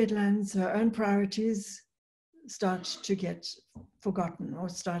her own deadlines, her own priorities start to get forgotten or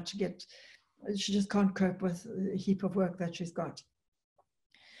start to get, she just can't cope with a heap of work that she's got.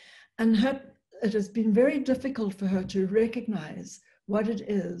 And it has been very difficult for her to recognize what it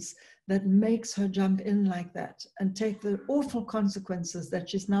is that makes her jump in like that and take the awful consequences that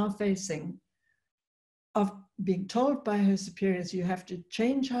she's now facing of being told by her superiors, you have to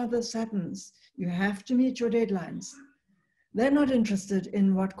change how this happens. You have to meet your deadlines. They're not interested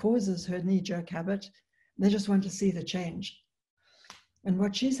in what causes her knee-jerk habit. They just want to see the change. And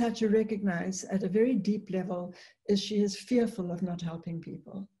what she's had to recognize at a very deep level is she is fearful of not helping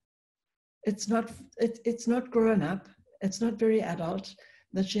people. It's not grown up, it's not very adult,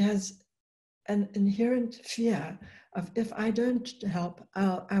 that she has an inherent fear of, if I don't help,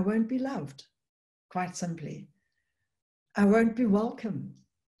 I won't be loved, quite simply. I won't be welcome.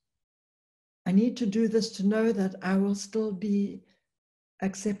 I need to do this to know that I will still be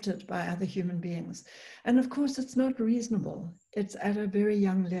accepted by other human beings. And of course, it's not reasonable. It's at a very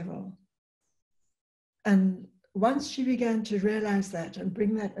young level. And once she began to realize that and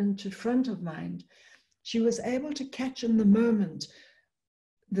bring that into front of mind, she was able to catch in the moment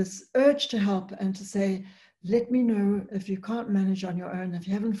this urge to help and to say, let me know if you can't manage on your own. If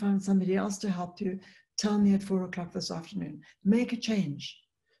you haven't found somebody else to help you, tell me at 4 o'clock this afternoon. Make a change.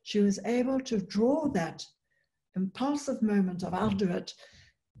 She was able to draw that impulsive moment of I'll do it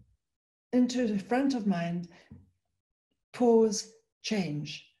into the front of mind, pause,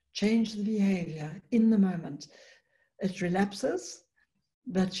 change the behavior in the moment. It relapses,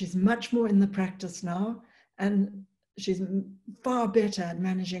 but she's much more in the practice now, and she's far better at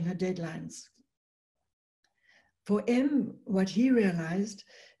managing her deadlines. For M, what he realized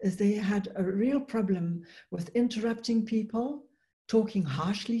is they had a real problem with interrupting people, talking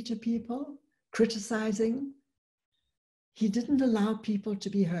harshly to people, criticizing. He didn't allow people to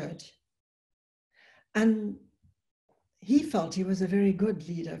be heard. And he felt he was a very good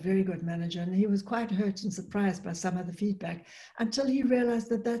leader, very good manager, and he was quite hurt and surprised by some of the feedback until he realized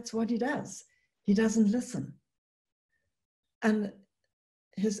that that's what he does. He doesn't listen. And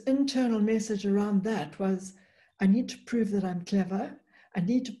his internal message around that was, I need to prove that I'm clever. I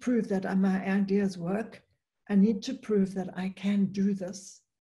need to prove that my ideas work. I need to prove that I can do this.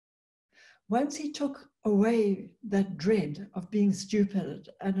 Once he took away that dread of being stupid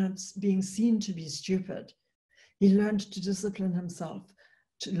and being seen to be stupid, he learned to discipline himself,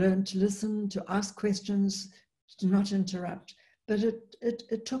 to learn to listen, to ask questions, to not interrupt. But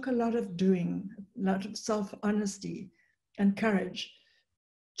it took a lot of doing, a lot of self-honesty and courage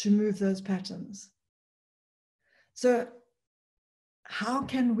to move those patterns. So how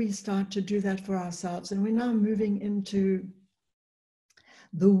can we start to do that for ourselves? And we're now moving into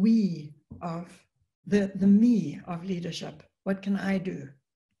the we of, the me of leadership. What can I do?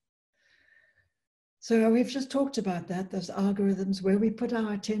 So we've just talked about that, those algorithms, where we put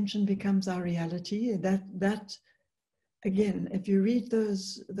our attention becomes our reality. That again, if you read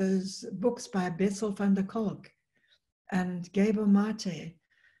those books by Bessel van der Kolk and Gabor Mate,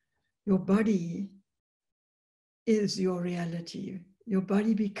 your body is your reality. Your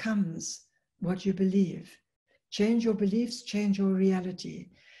body becomes what you believe. Change your beliefs, change your reality.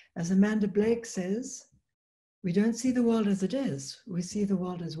 As Amanda Blake says, we don't see the world as it is. We see the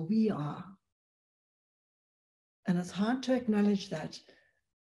world as we are. And it's hard to acknowledge that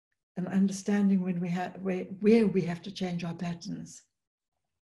and understanding when where we have to change our patterns.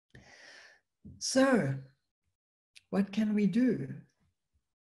 So, what can we do?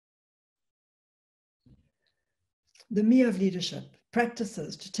 The me of leadership,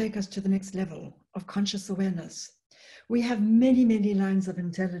 practices to take us to the next level of conscious awareness. We have many, many lines of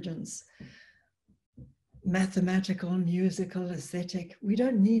intelligence, mathematical, musical, aesthetic. We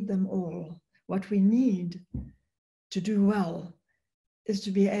don't need them all. What we need to do well is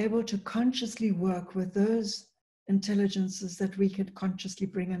to be able to consciously work with those intelligences that we could consciously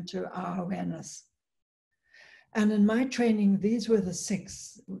bring into our awareness. And in my training, these were the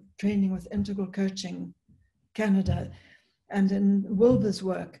 6, training with Integral Coaching Canada, and in Wilbur's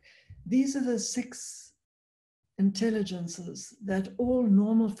work, these are the 6 intelligences that all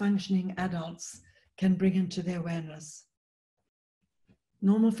normal functioning adults can bring into their awareness.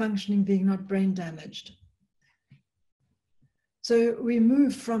 Normal functioning being not brain damaged. So we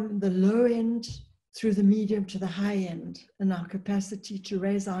move from the low end through the medium to the high end in our capacity to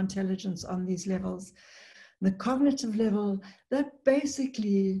raise our intelligence on these levels. The cognitive level, that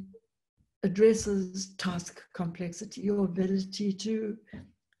basically addresses task complexity, your ability to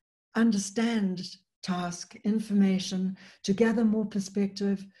understand task, information, to gather more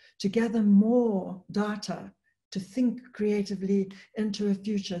perspective, to gather more data, to think creatively into a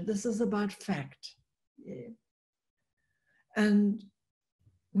future. This is about fact. Yeah. And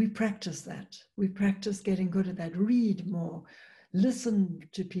we practice that. We practice getting good at that. Read more, listen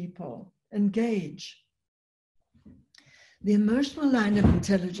to people, engage. The emotional line of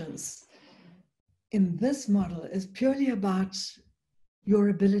intelligence in this model is purely about your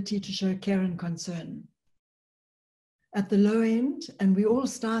ability to show care and concern. At the low end, and we all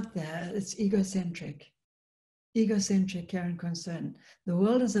start there, it's egocentric. Egocentric care and concern. The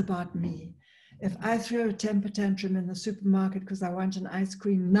world is about me. If I throw a temper tantrum in the supermarket because I want an ice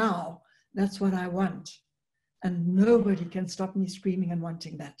cream now, that's what I want. And nobody can stop me screaming and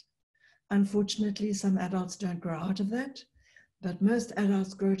wanting that. Unfortunately, some adults don't grow out of that, but most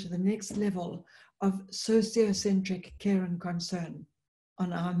adults grow to the next level of sociocentric care and concern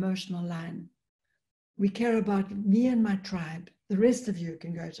on our emotional line. We care about me and my tribe. The rest of you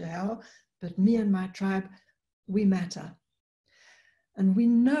can go to hell, but me and my tribe, we matter. And we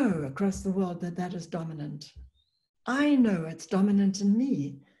know across the world that that is dominant. I know it's dominant in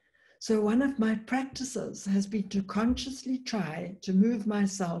me. So one of my practices has been to consciously try to move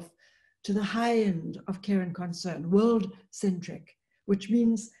myself to the high end of care and concern, world-centric, which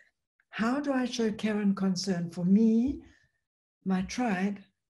means how do I show care and concern for me, my tribe,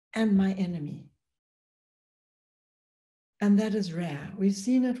 and my enemy? And that is rare. We've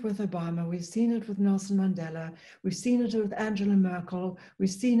seen it with Obama. We've seen it with Nelson Mandela. We've seen it with Angela Merkel. We've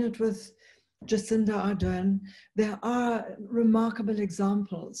seen it with Jacinda Ardern. There are remarkable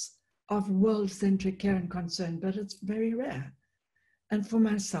examples of world-centric care and concern, but it's very rare. And for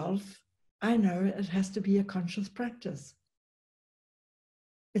myself, I know it has to be a conscious practice.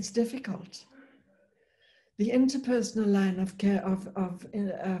 It's difficult. The interpersonal line of care of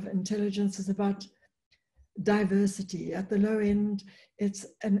intelligence is about diversity. At the low end, it's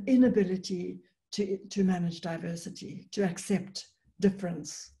an inability to manage diversity, to accept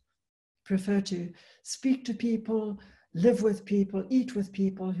difference, prefer to speak to people, live with people, eat with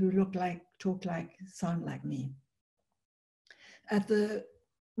people who look like, talk like, sound like me. At the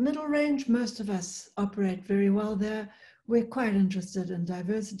middle range, most of us operate very well there. We're quite interested in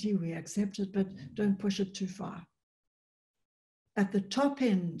diversity, we accept it, but don't push it too far. At the top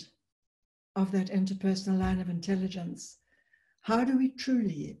end of that interpersonal line of intelligence, how do we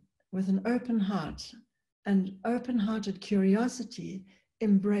truly, with an open heart and open-hearted curiosity,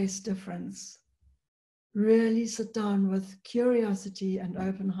 embrace difference? Really sit down with curiosity and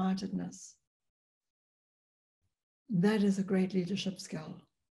open-heartedness. That is a great leadership skill.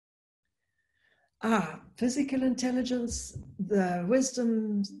 Physical intelligence, the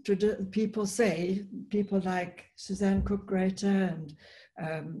wisdom people say, people like Suzanne Cook-Greater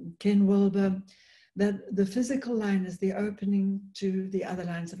and Ken Wilber, that the physical line is the opening to the other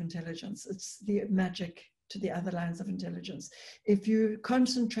lines of intelligence. It's the magic to the other lines of intelligence. If you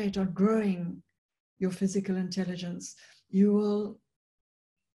concentrate on growing your physical intelligence, you will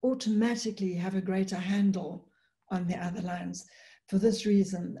automatically have a greater handle on the other lines. For this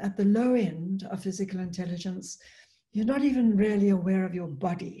reason, at the low end of physical intelligence, you're not even really aware of your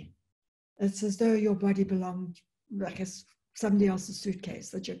body. It's as though your body belonged, like somebody else's suitcase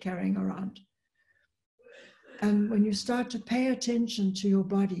that you're carrying around. And when you start to pay attention to your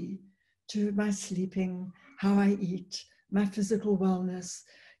body, to my sleeping, how I eat, my physical wellness,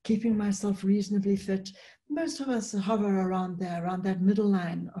 keeping myself reasonably fit, most of us hover around there, around that middle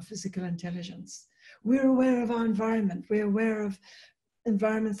line of physical intelligence. We're aware of our environment. We're aware of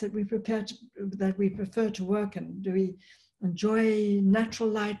environments that we prefer to work in. Do we enjoy natural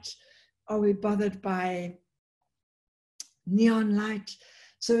light? Are we bothered by neon light?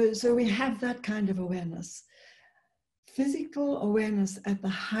 So we have that kind of awareness. Physical awareness at the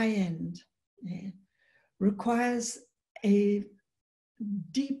high end requires a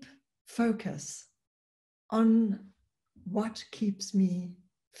deep focus on what keeps me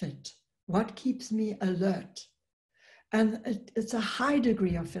fit? What keeps me alert? And it's a high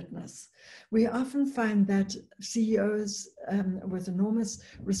degree of fitness. We often find that CEOs with enormous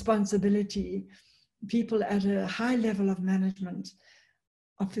responsibility, people at a high level of management,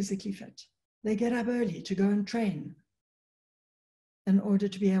 are physically fit. They get up early to go and train in order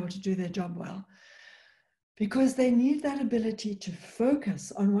to be able to do their job well, because they need that ability to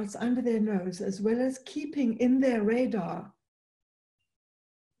focus on what's under their nose, as well as keeping in their radar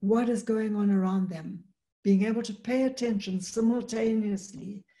what is going on around them, being able to pay attention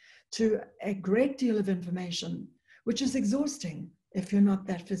simultaneously to a great deal of information, which is exhausting if you're not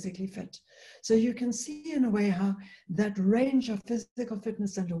that physically fit. So you can see in a way how that range of physical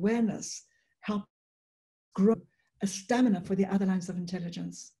fitness and awareness help grow a stamina for the other lines of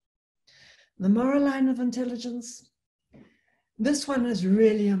intelligence. The moral line of intelligence, this one is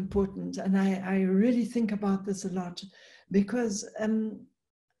really important, and I really think about this a lot, because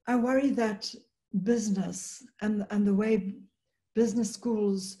I worry that business and the way business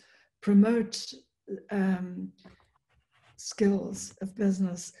schools promote skills of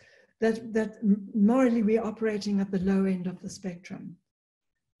business, that morally we're operating at the low end of the spectrum.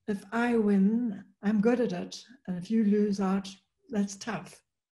 If I win, I'm good at it, and if you lose out, that's tough.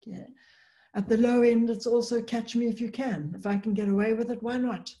 Yeah. At the low end, it's also catch me if you can. If I can get away with it, why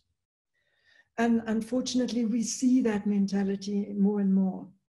not? And unfortunately, we see that mentality more and more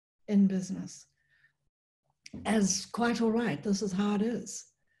in business as quite all right. This is how it is.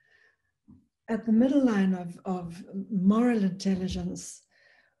 At the middle line of moral intelligence,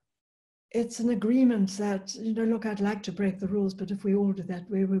 it's an agreement that, look, I'd like to break the rules, but if we all do that,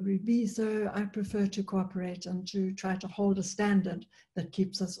 where would we be? So I prefer to cooperate and to try to hold a standard that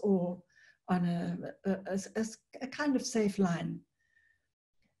keeps us all on a kind of safe line.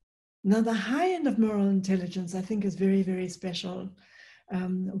 Now, the high end of moral intelligence, I think, is very, very special.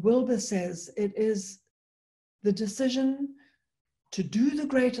 Wilbur says it is the decision to do the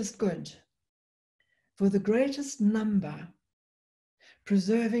greatest good for the greatest number,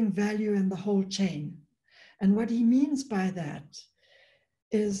 preserving value in the whole chain. And what he means by that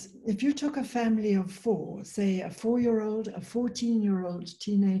is, if you took a family of four, say a 4-year-old, a 14-year-old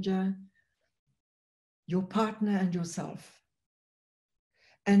teenager, your partner and yourself,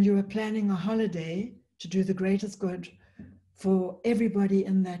 and you are planning a holiday to do the greatest good for everybody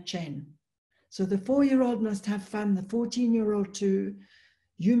in that chain. So the 4-year-old must have fun, the 14-year-old too.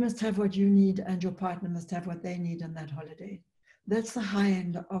 You must have what you need, and your partner must have what they need in that holiday. That's the high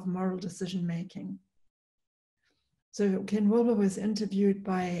end of moral decision making. So Ken Wilber was interviewed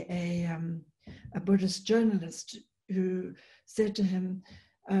by a Buddhist journalist who said to him,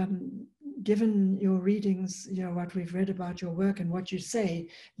 given your readings, what we've read about your work and what you say,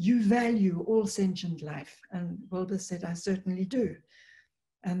 you value all sentient life. And Wilber said, I certainly do.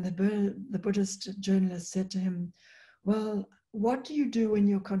 And the Buddhist journalist said to him, well, what do you do when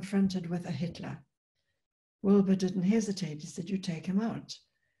you're confronted with a Hitler? Wilbur didn't hesitate. He said, you take him out.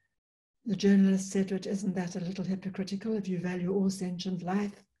 The journalist said, but isn't that a little hypocritical? If you value all sentient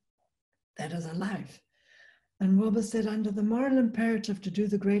life, that is a life. And Wilbur said, under the moral imperative to do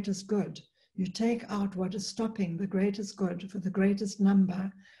the greatest good, you take out what is stopping the greatest good for the greatest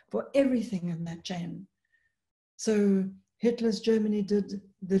number for everything in that chain. So Hitler's Germany did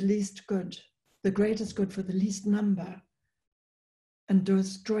the least good, the greatest good for the least number, and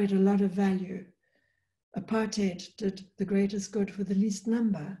destroyed a lot of value. Apartheid did the greatest good for the least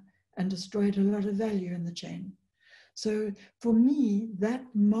number and destroyed a lot of value in the chain. So for me, that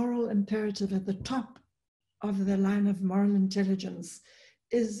moral imperative at the top of the line of moral intelligence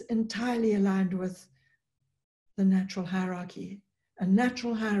is entirely aligned with the natural hierarchy. A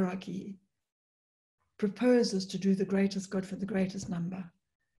natural hierarchy proposes to do the greatest good for the greatest number.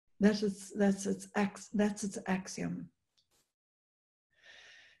 That's its axiom.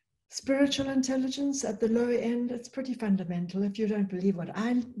 Spiritual intelligence at the lower end, it's pretty fundamental. If you don't believe what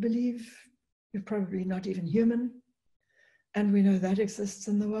I believe, you're probably not even human. And we know that exists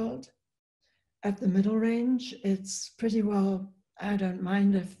in the world. At the middle range, it's pretty well, I don't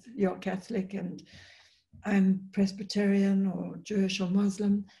mind if you're Catholic and I'm Presbyterian or Jewish or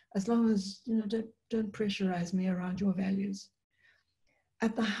Muslim, as long as, don't pressurize me around your values.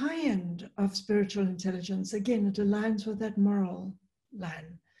 At the high end of spiritual intelligence, again, it aligns with that moral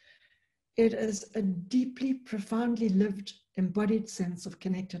line. It is a deeply, profoundly lived, embodied sense of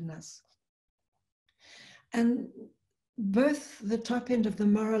connectedness. And both the top end of the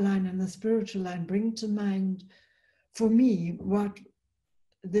moral line and the spiritual line bring to mind, for me, what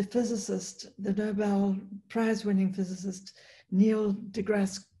the physicist, the Nobel Prize-winning physicist, Neil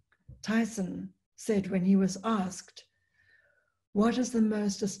deGrasse Tyson, said when he was asked, what is the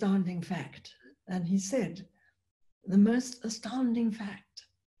most astounding fact? And he said, the most astounding fact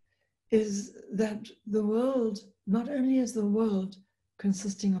is that the world, not only is the world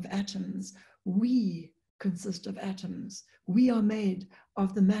consisting of atoms, we consist of atoms. We are made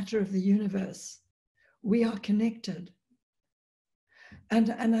of the matter of the universe. We are connected.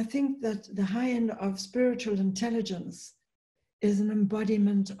 And I think that the high end of spiritual intelligence is an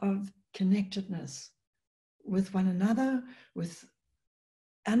embodiment of connectedness with one another, with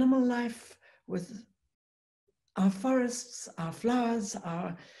animal life, with our forests, our flowers,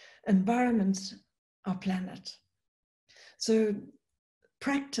 our environment, our planet. So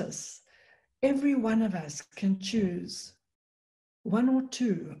practice, every one of us can choose one or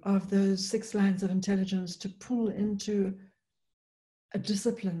two of those 6 lines of intelligence to pull into a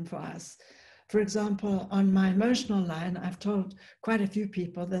discipline for us. For example, on my emotional line, I've told quite a few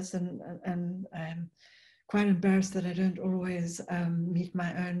people this, and I'm quite embarrassed that I don't always meet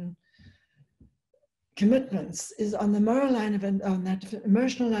my own commitments, is on the moral line of, on that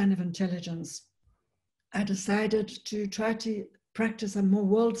emotional line of intelligence, I decided to try to practice a more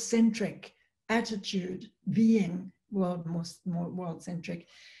world-centric attitude, being more world-centric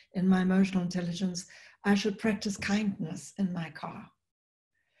in my emotional intelligence. I should practice kindness in my car.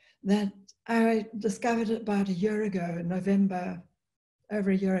 That I discovered about a year ago, November,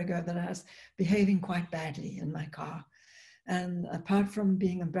 over a year ago, that I was behaving quite badly in my car. And apart from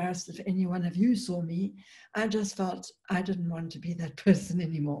being embarrassed if any one of you saw me, I just felt I didn't want to be that person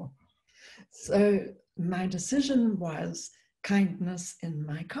anymore. So my decision was kindness in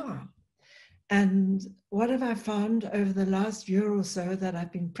my car. And what have I found over the last year or so that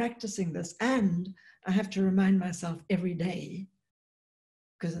I've been practicing this, and I have to remind myself every day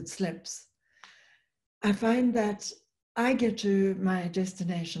because it slips, I find that I get to my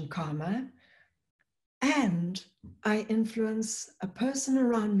destination calmer, and I influence a person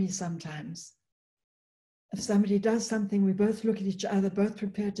around me sometimes. If somebody does something, we both look at each other, both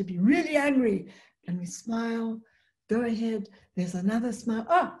prepared to be really angry, and we smile, go ahead, there's another smile,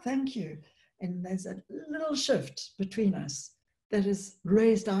 oh, thank you. And there's a little shift between us that has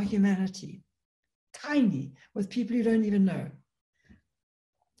raised our humanity, tiny, with people you don't even know.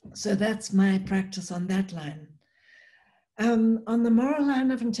 So that's my practice on that line. On the moral line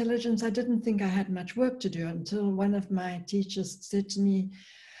of intelligence, I didn't think I had much work to do until one of my teachers said to me,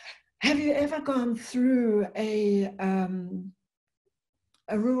 have you ever gone through a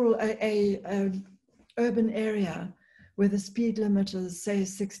rural, urban area where the speed limit is, say,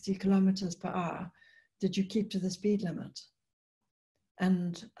 60 kilometers per hour? Did you keep to the speed limit?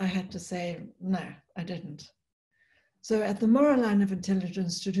 And I had to say, no, I didn't. So at the moral line of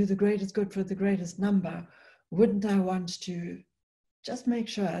intelligence, to do the greatest good for the greatest number, wouldn't I want to just make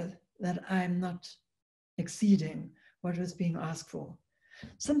sure that I'm not exceeding what was being asked for?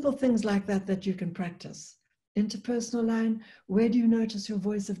 Simple things like that that you can practice. Interpersonal line, where do you notice your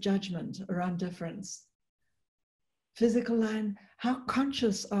voice of judgment around difference? Physical line, how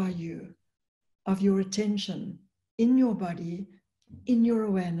conscious are you of your attention in your body, in your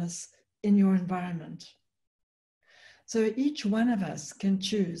awareness, in your environment? So each one of us can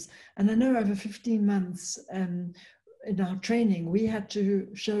choose. And I know over 15 months in our training, we had to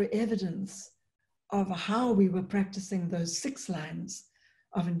show evidence of how we were practicing those 6 lines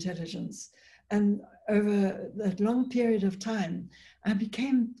of intelligence. And over that long period of time, I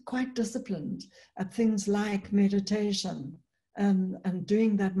became quite disciplined at things like meditation and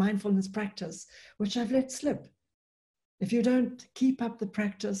doing that mindfulness practice, which I've let slip. If you don't keep up the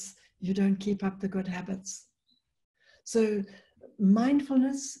practice, you don't keep up the good habits. So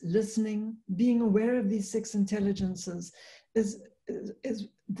mindfulness, listening, being aware of these 6 intelligences this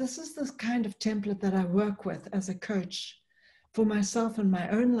is the kind of template that I work with as a coach for myself in my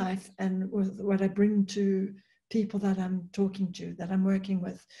own life, and with what I bring to people that I'm talking to, that I'm working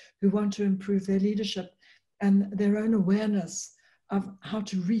with, who want to improve their leadership and their own awareness of how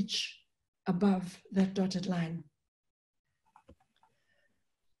to reach above that dotted line.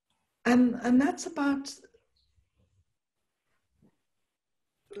 And that's about...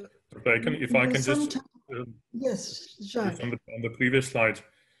 If I can just... yes, sure. On the previous slide,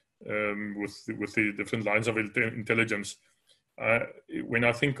 with the different lines of intelligence, when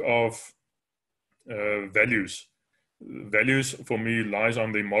I think of values for me lies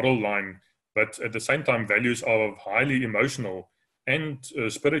on the moral line, but at the same time, values are highly emotional and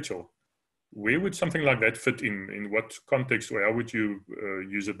spiritual. Where would something like that fit in what context, or how would you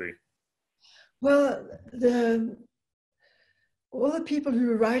use it there? Well, all the people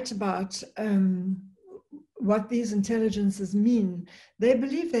who write about what these intelligences mean, they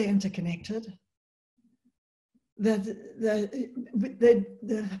believe they're interconnected. that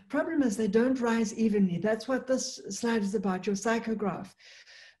the problem is they don't rise evenly. That's what this slide is about, your psychograph.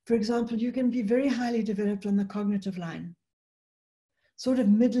 For example, you can be very highly developed on the cognitive line, sort of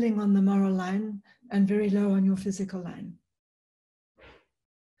middling on the moral line, and very low on your physical line.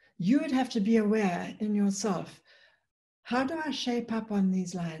 You would have to be aware in yourself, how do I shape up on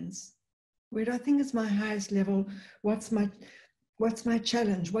these lines? Where do I think is my highest level? What's my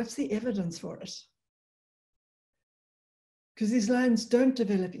challenge? What's the evidence for it? Because these lines don't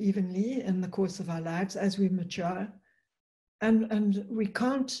develop evenly in the course of our lives as we mature. And we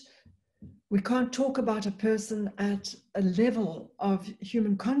can't talk about a person at a level of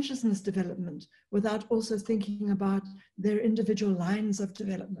human consciousness development without also thinking about their individual lines of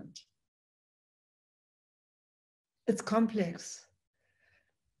development. It's complex.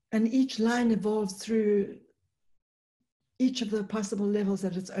 And each line evolves through each of the possible levels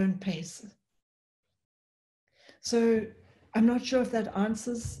at its own pace. So I'm not sure if that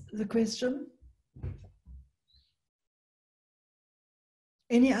answers the question.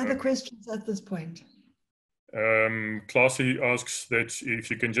 Any other questions at this point? Classy asks that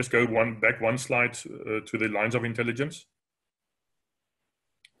if you can just go back one slide to the lines of intelligence.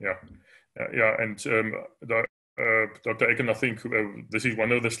 Yeah, and Dr. Aiken, I think this is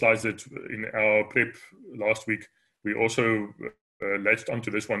one of the slides that in our prep last week, we also latched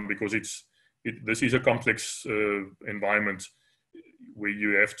onto this one because this is a complex environment where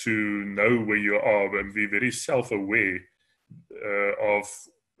you have to know where you are and be very self-aware of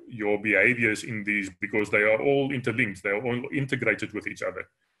your behaviors in these, because they are all interlinked, they are all integrated with each other.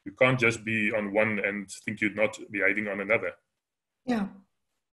 You can't just be on one and think you're not behaving on another. Yeah.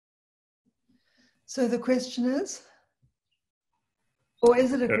 So the question is, or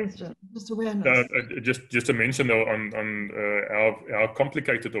is it a question? Just awareness. Just to mention on how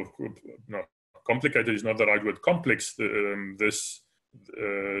complicated, or no, complicated is not the right word, complex this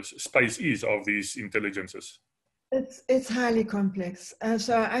space is of these intelligences. It's highly complex.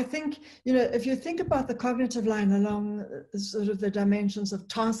 So I think, if you think about the cognitive line along sort of the dimensions of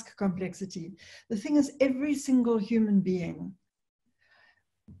task complexity, the thing is every single human being,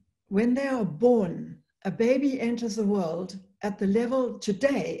 when they are born, a baby enters the world at the level,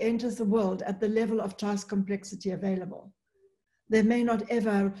 today enters the world at the level of task complexity available. They may not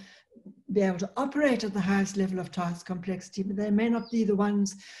ever be able to operate at the highest level of task complexity, but they may not be the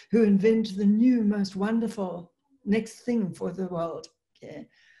ones who invent the new, most wonderful next thing for the world. Okay?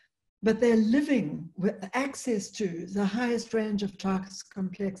 But they're living with access to the highest range of task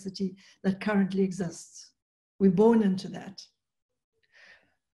complexity that currently exists. We're born into that.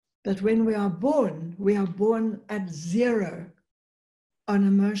 But when we are born at zero on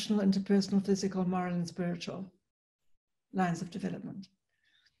emotional, interpersonal, physical, moral, and spiritual lines of development.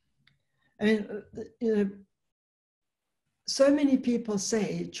 I mean, so many people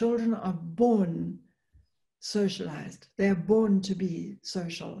say children are born socialized. They are born to be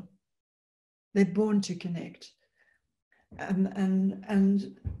social. They're born to connect.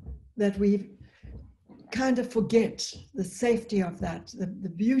 And that we kind of forget the safety of that, the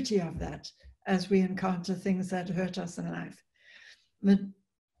beauty of that, as we encounter things that hurt us in life. But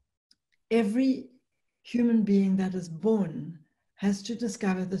every human being that is born has to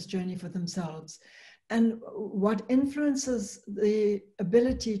discover this journey for themselves. And what influences the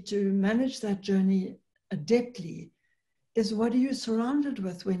ability to manage that journey adeptly is, what are you surrounded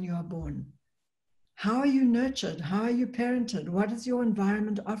with when you are born? How are you nurtured? How are you parented? What is your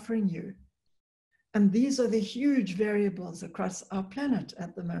environment offering you? And these are the huge variables across our planet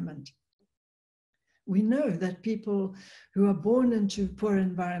at the moment. We know that people who are born into poor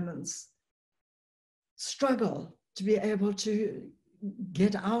environments struggle to be able to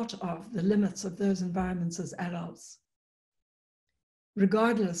get out of the limits of those environments as adults,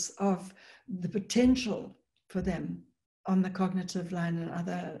 regardless of the potential for them on the cognitive line and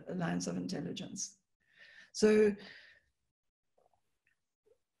other lines of intelligence. So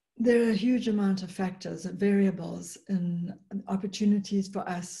there are a huge amount of factors and variables and opportunities for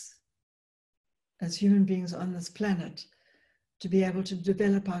us as human beings on this planet to be able to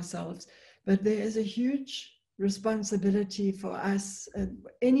develop ourselves. But there is a huge responsibility for us,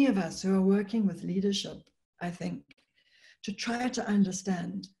 any of us who are working with leadership, I think, to try to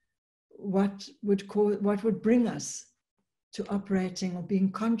understand what would bring us to operating or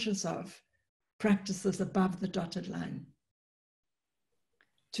being conscious of practices above the dotted line,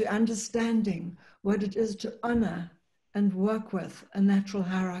 to understanding what it is to honor and work with a natural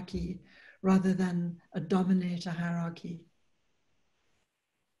hierarchy rather than a dominator hierarchy.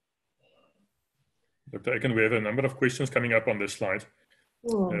 Dr. Aiken, we have a number of questions coming up on this slide.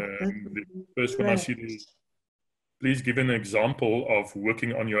 Oh, the first one I see please give an example of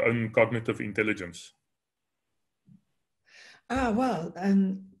working on your own cognitive intelligence. Well,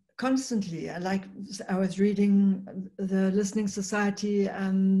 constantly. I was reading the Listening Society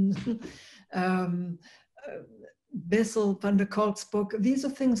and Bessel van der Kolk's book. These are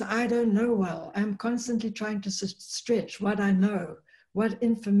things I don't know well. I'm constantly trying to stretch what I know, what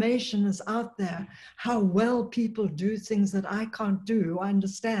information is out there, how well people do things that I can't do or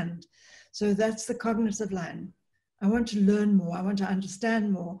understand. So that's the cognitive line. I want to learn more. I want to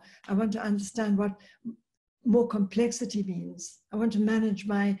understand more. I want to understand what more complexity means. I want to manage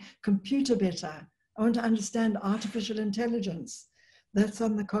my computer better. I want to understand artificial intelligence. That's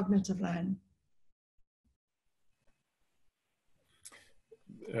on the cognitive line.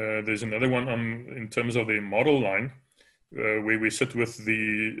 There's another one in terms of the model line, where we sit with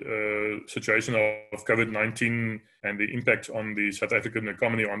the situation of COVID-19 and the impact on the South African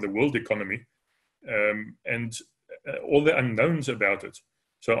economy, on the world economy, and all the unknowns about it.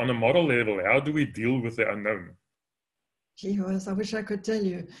 So on a model level, how do we deal with the unknown? Gee whiz, I wish I could tell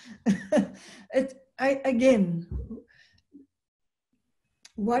you. Again,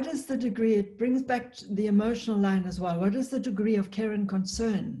 what is the degree? It brings back the emotional line as well. What is the degree of care and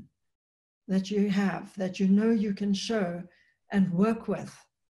concern that you have, that you know you can show and work with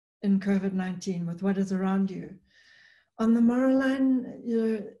in COVID-19, with what is around you? On the moral line,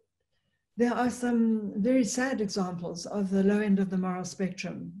 there are some very sad examples of the low end of the moral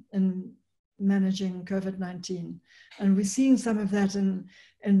spectrum in managing COVID-19. And we're seeing some of that in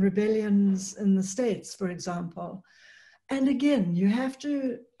rebellions in the States, for example. And again, you have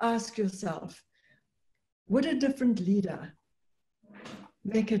to ask yourself, would a different leader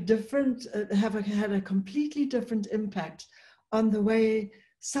make a different, had a completely different impact on the way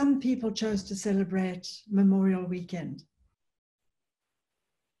some people chose to celebrate Memorial Weekend?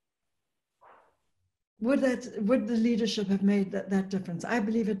 Would the leadership have made that difference? I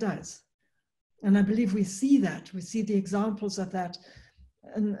believe it does. And I believe we see that. We see the examples of that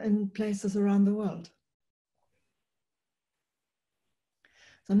in places around the world.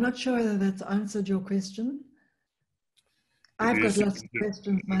 So I'm not sure whether that's answered your question. I've got lots of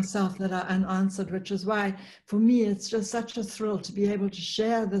questions myself that are unanswered, which is why, for me, it's just such a thrill to be able to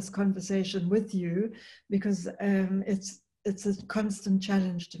share this conversation with you, because it's a constant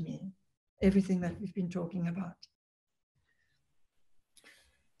challenge to me, everything that we've been talking about.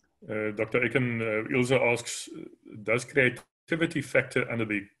 Dr. Aiken, Ilse asks, does creativity factor under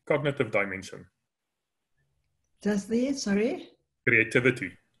the cognitive dimension? Does the, sorry?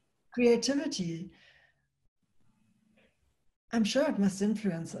 Creativity. Creativity. I'm sure it must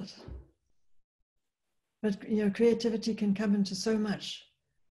influence it. But creativity can come into so much.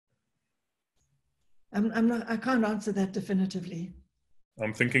 I can't answer that definitively.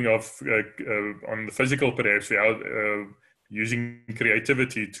 I'm thinking of on the physical, perhaps, how using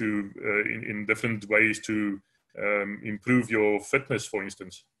creativity to in different ways to improve your fitness, for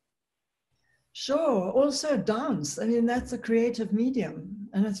instance. Sure. Also dance. I mean, that's a creative medium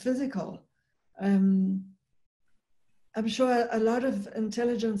and it's physical. I'm sure a lot of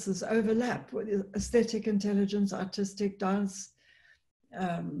intelligences overlap with aesthetic intelligence, artistic, dance.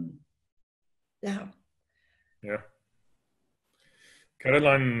 Yeah.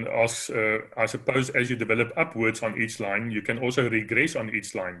 Caroline asks, I suppose as you develop upwards on each line, you can also regress on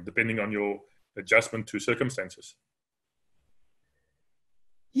each line, depending on your adjustment to circumstances.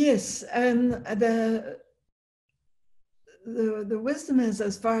 Yes, and the wisdom is,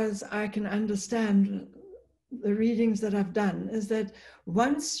 as far as I can understand the readings that I've done, is that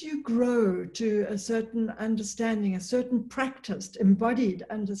once you grow to a certain understanding, a certain practiced, embodied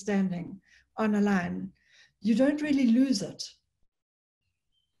understanding on a line, you don't really lose it.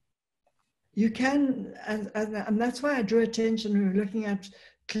 You can, and that's why I drew attention when we were looking at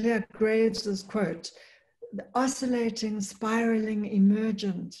Claire Graves' quote, the oscillating, spiraling,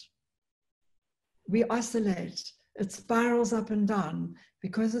 emergent. We oscillate. It spirals up and down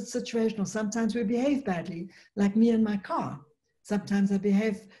because it's situational. Sometimes we behave badly, like me in my car. Sometimes I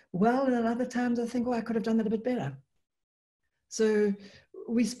behave well, and other times I think, oh, I could have done that a bit better. So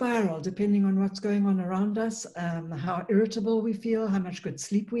we spiral depending on what's going on around us, how irritable we feel, how much good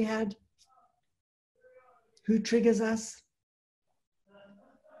sleep we had, who triggers us.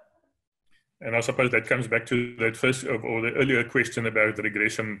 And I suppose that comes back to that first or the earlier question about the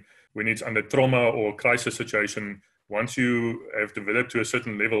regression when it's under trauma or crisis situation. Once you have developed to a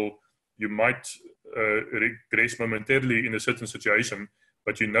certain level, you might regress momentarily in a certain situation,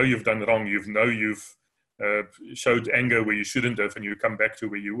 but you know you've done wrong. You've showed anger where you shouldn't have, and you come back to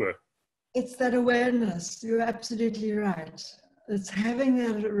where you were. It's that awareness. You're absolutely right. It's having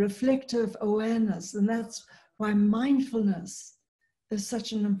that reflective awareness, and that's why mindfulness is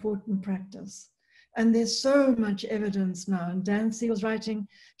such an important practice. And there's so much evidence now. And Dan Siegel's writing,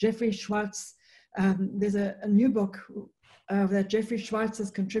 Jeffrey Schwartz, there's a new book that Jeffrey Schwartz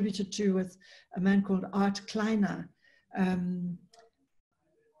has contributed to with a man called Art Kleiner. I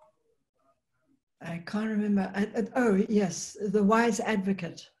can't remember. Oh, yes, The Wise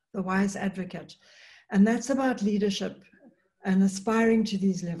Advocate. The Wise Advocate. And that's about leadership and aspiring to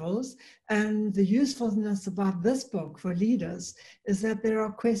these levels. And the usefulness about this book for leaders is that there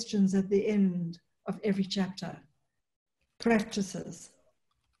are questions at the end of every chapter. Practices.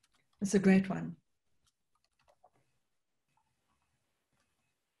 It's a great one.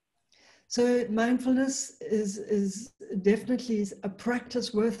 So mindfulness is definitely a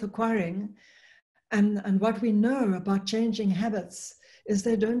practice worth acquiring. And what we know about changing habits is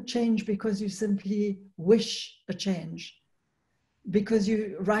they don't change because you simply wish a change, because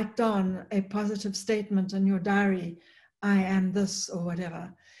you write down a positive statement in your diary, I am this or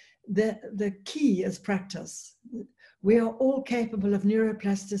whatever. The key is practice. We are all capable of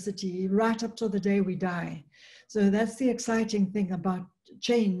neuroplasticity right up till the day we die. So that's the exciting thing about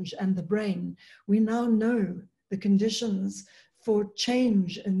change and the brain. We now know the conditions for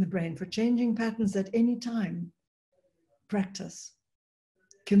change in the brain, for changing patterns at any time. Practice.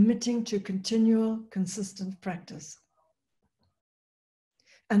 Committing to continual, consistent practice.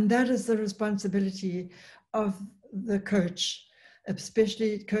 And that is the responsibility of the coach,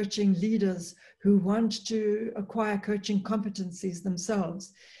 especially coaching leaders who want to acquire coaching competencies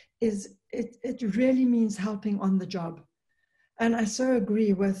themselves. It really means helping on the job. And I so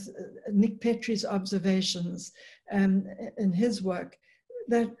agree with Nick Petrie's observations in his work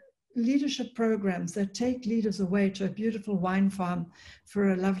that leadership programs that take leaders away to a beautiful wine farm for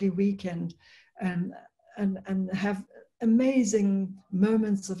a lovely weekend and have amazing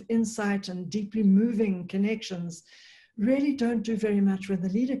moments of insight and deeply moving connections really don't do very much when the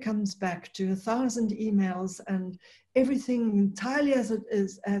leader comes back to 1,000 emails and everything entirely as it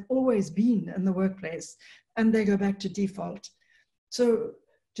is has always been in the workplace, and they go back to default. So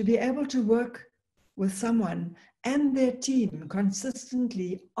to be able to work with someone and their team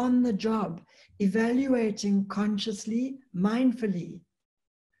consistently on the job, evaluating consciously, mindfully,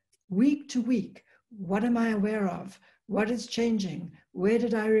 week to week, what am I aware of? What is changing? Where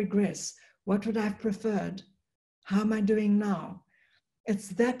did I regress? What would I have preferred? How am I doing now? It's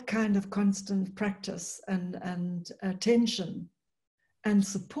that kind of constant practice and attention and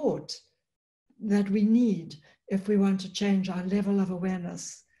support that we need if we want to change our level of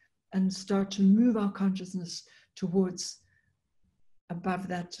awareness and start to move our consciousness towards above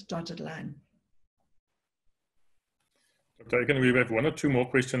that dotted line. Dr. Aiken, we have one or two more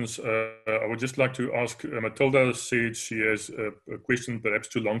questions. I would just like to ask, Matilda said she has a question perhaps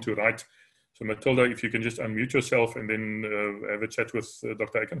too long to write. So Matilda, if you can just unmute yourself and then have a chat with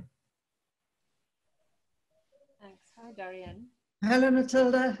Dr. Aiken. Thanks. Hi, Dorrian. Hello,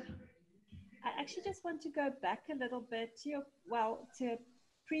 Matilda. I actually just want to go back a little bit to to a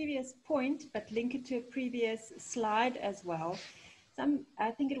previous point, but link it to a previous slide as well.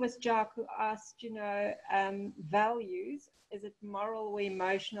 I think it was Jack who asked, values, is it moral or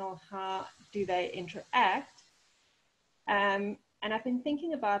emotional? How do they interact? And I've been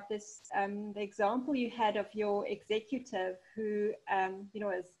thinking about this, the example you had of your executive who,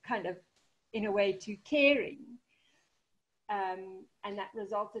 is kind of, in a way, too caring. And that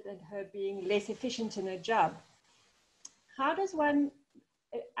resulted in her being less efficient in her job. How does one,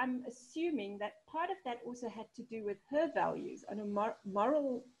 I'm assuming that part of that also had to do with her values on a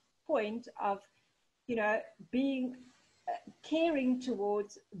moral point of, being caring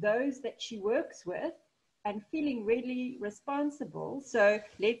towards those that she works with and feeling really responsible. So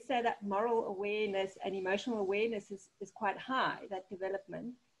let's say that moral awareness and emotional awareness is quite high, that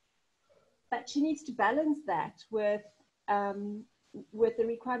development. But she needs to balance that with the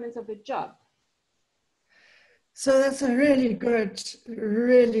requirements of the job. So that's a really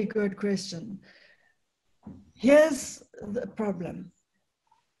good question. Here's the problem.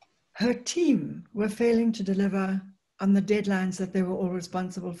 Her team were failing to deliver on the deadlines that they were all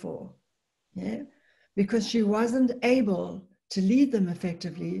responsible for. Yeah? Because she wasn't able to lead them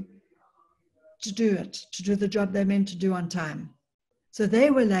effectively to do the job they meant to do on time. So they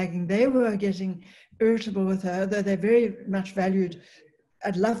were lagging, they were getting irritable with her, though they very much valued,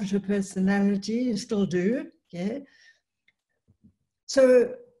 I'd loved her personality, still do, yeah.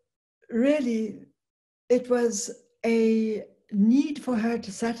 So really, it was a need for her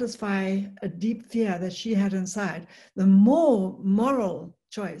to satisfy a deep fear that she had inside. The more moral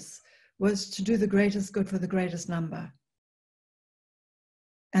choice was to do the greatest good for the greatest number.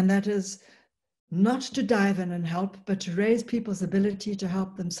 And that is not to dive in and help, but to raise people's ability to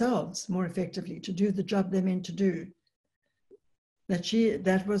help themselves more effectively, to do the job they're meant to do.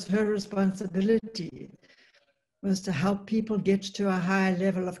 That was her responsibility, was to help people get to a higher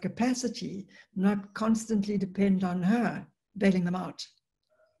level of capacity, not constantly depend on her bailing them out.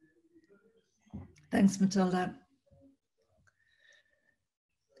 Thanks, Matilda.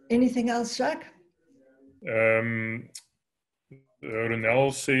 Anything else, Jacques?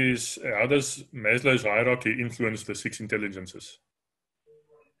 Ronel says, how does Maslow's hierarchy influence the 6 intelligences?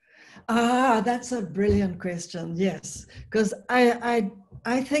 Ah, that's a brilliant question, yes. Because I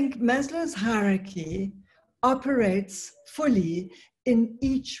think Maslow's hierarchy operates fully in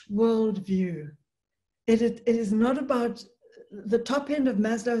each worldview. It is not about the top end of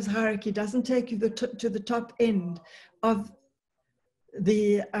Maslow's hierarchy, doesn't take you to the top end of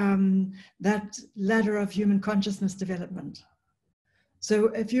the that ladder of human consciousness development. So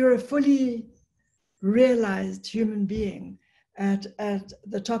if you're a fully realized human being at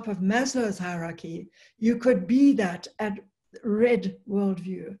the top of Maslow's hierarchy, you could be that at red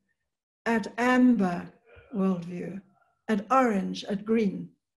worldview, at amber worldview, at orange, at green.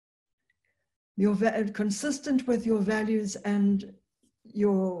 You're consistent with your values and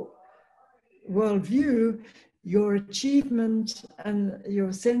your worldview, your achievement and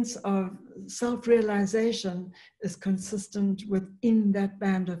your sense of self-realization is consistent within that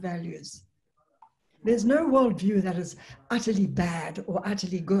band of values. There's no worldview that is utterly bad or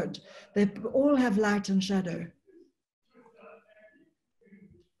utterly good. They all have light and shadow.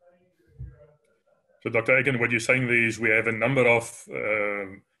 So Dr. Aiken, what you're saying there is we have a number of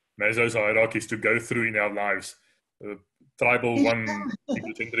Maslow's hierarchies to go through in our lives. Tribal one,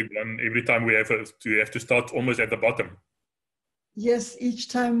 egocentric one, every time we have to start almost at the bottom. Yes, each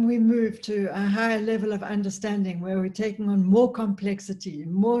time we move to a higher level of understanding where we're taking on more complexity,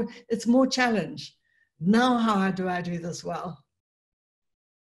 it's more challenge. Now how do I do this well?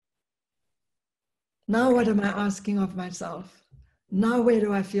 Now what am I asking of myself? Now where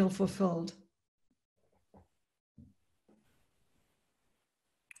do I feel fulfilled?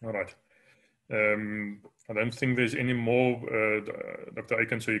 All right. I don't think there's any more, Dr.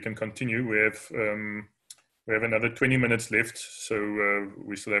 Aiken, so you can continue. We have another 20 minutes left, so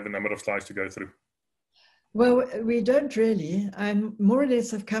we still have a number of slides to go through. Well, we don't really. I more or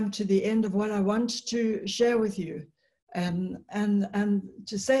less have come to the end of what I want to share with you, and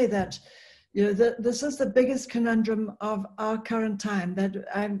to say that, you know, this is the biggest conundrum of our current time. That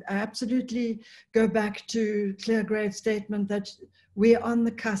I absolutely go back to Claire Graves' statement that we're on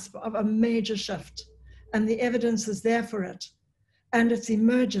the cusp of a major shift, and the evidence is there for it, and it's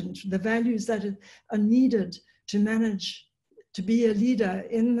emergent. The values that are needed to manage, to be a leader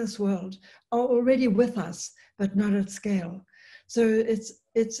in this world are already with us, but not at scale. So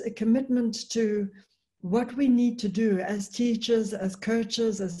it's a commitment to what we need to do as teachers, as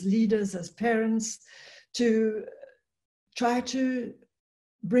coaches, as leaders, as parents, to try to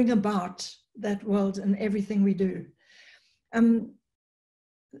bring about that world in everything we do.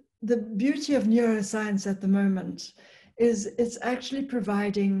 The beauty of neuroscience at the moment is it's actually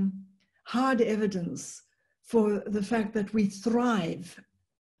providing hard evidence for the fact that we thrive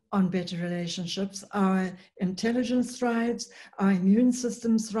on better relationships. Our intelligence thrives, our immune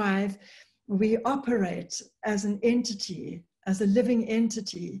systems thrive. We operate as an entity, as a living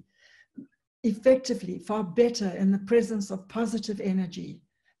entity, effectively far better in the presence of positive energy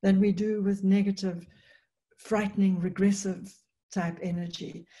than we do with negative, frightening, regressive type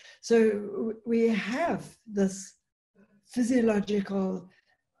energy. So we have this physiological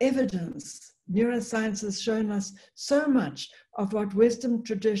evidence. Neuroscience has shown us so much of what wisdom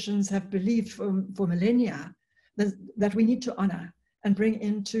traditions have believed for millennia that we need to honor and bring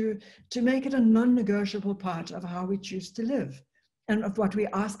into, to make it a non-negotiable part of how we choose to live and of what we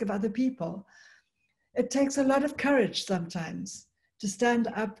ask of other people. It takes a lot of courage sometimes to stand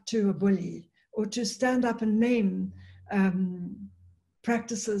up to a bully or to stand up and name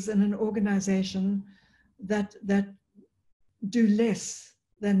practices in an organization that do less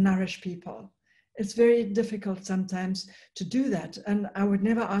than nourish people. It's very difficult sometimes to do that. And I would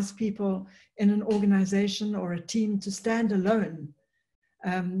never ask people in an organization or a team to stand alone.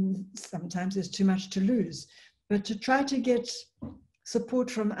 Sometimes there's too much to lose, but to try to get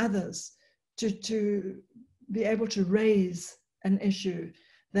support from others to be able to raise an issue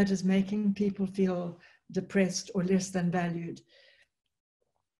that is making people feel depressed or less than valued.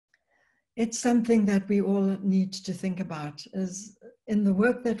 It's something that we all need to think about, is in the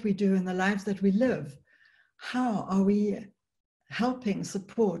work that we do, in the lives that we live, how are we helping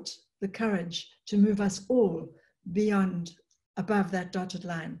support the courage to move us all beyond, above that dotted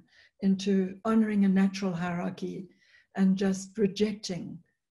line into honoring a natural hierarchy and just rejecting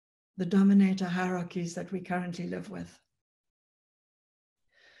the dominator hierarchies that we currently live with.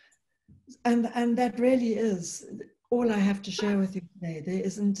 And that really is all I have to share with you today. There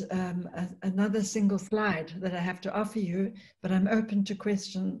isn't another single slide that I have to offer you, but I'm open to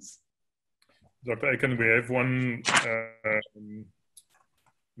questions. Dr. Aiken, we have one.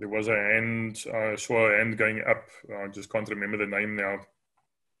 There was a hand, I saw a hand going up. I just can't remember the name now.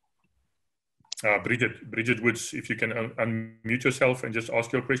 Bridget Woods, if you can unmute yourself and just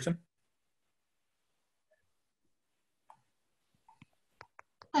ask your question.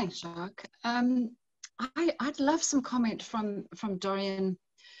 Thanks, Jacques. I'd love some comment from Dorrian,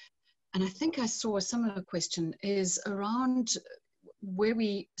 and I think I saw a similar question, is around where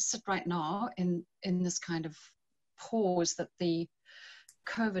we sit right now in this kind of pause that the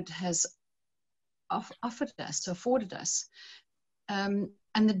COVID has afforded us, and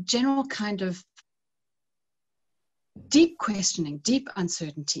the general kind of deep questioning, deep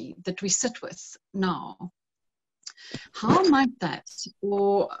uncertainty that we sit with now. How might that,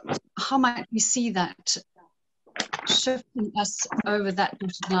 or how might we see that shifting us over that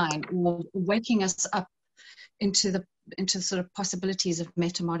dotted line, or waking us up into sort of possibilities of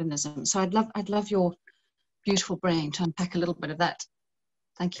metamodernism? So I'd love your beautiful brain to unpack a little bit of that.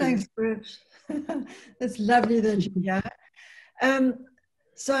 Thank you. Thanks, Bridge. It's lovely that you're here.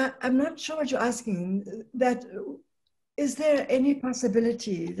 So I'm not sure what you're asking. That is there any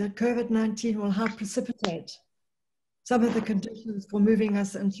possibility that COVID-19 will help precipitate some of the conditions for moving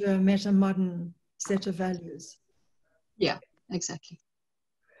us into a meta-modern set of values? Yeah, exactly.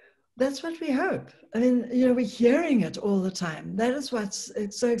 That's what we hope. I mean, you know, we're hearing it all the time. That is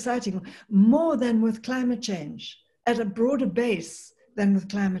it's so exciting. More than with climate change, at a broader base than with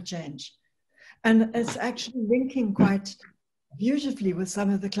climate change. And it's actually linking quite beautifully with some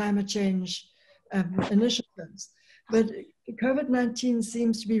of the climate change initiatives. But COVID-19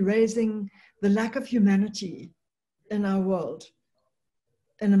 seems to be raising the lack of humanity in our world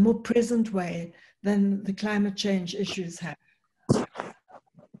in a more present way than the climate change issues have.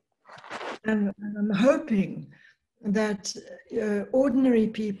 And I'm hoping that ordinary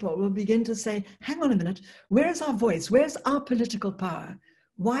people will begin to say, hang on a minute, where's our voice? Where's our political power?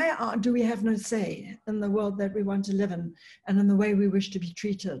 Why do we have no say in the world that we want to live in and in the way we wish to be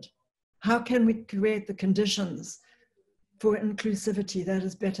treated? How can we create the conditions for inclusivity that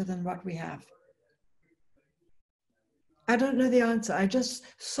is better than what we have? I don't know the answer. I just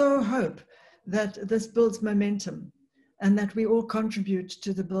so hope that this builds momentum and that we all contribute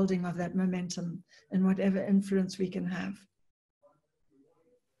to the building of that momentum in whatever influence we can have.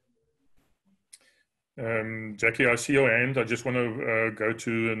 Jackie, I see your hand. I just want to go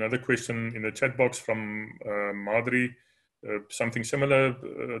to another question in the chat box from Madri. Something similar,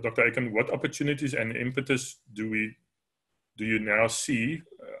 Dr. Aiken, what opportunities and impetus do you now see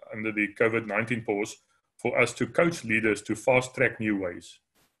under the COVID-19 pause for us to coach leaders to fast track new ways?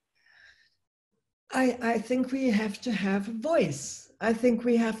 I think we have to have a voice. I think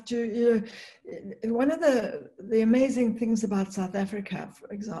we have to, you know, one of the amazing things about South Africa, for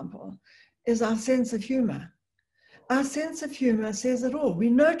example, is our sense of humor. Our sense of humor says it all. We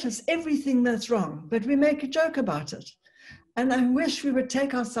notice everything that's wrong, but we make a joke about it. And I wish we would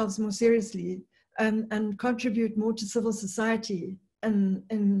take ourselves more seriously and contribute more to civil society and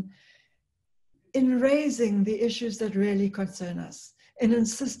in raising the issues that really concern us, in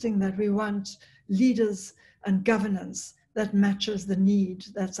insisting that we want leaders and governance that matches the need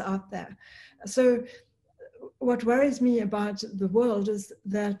that's out there. So what worries me about the world is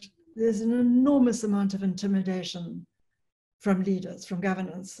that there's an enormous amount of intimidation from leaders, from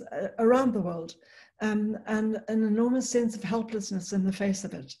governance around the world, and an enormous sense of helplessness in the face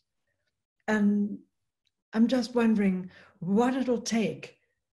of it. And I'm just wondering what it'll take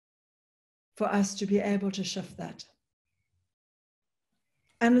for us to be able to shift that.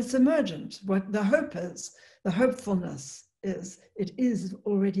 And it's emergent. What the hope is, the hopefulness is, it is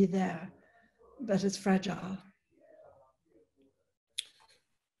already there, but it's fragile.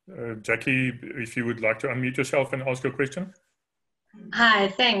 Jackie, if you would like to unmute yourself and ask your question. Hi,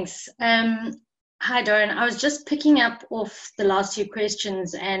 thanks. Hi, Dorrian. I was just picking up off the last few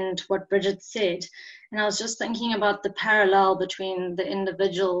questions and what Bridget said. And I was just thinking about the parallel between the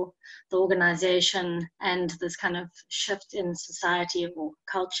individual, the organization, and this kind of shift in society or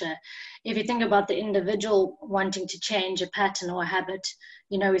culture. If you think about the individual wanting to change a pattern or a habit,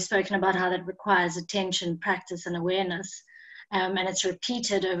 you know, we've spoken about how that requires attention, practice, and awareness. And it's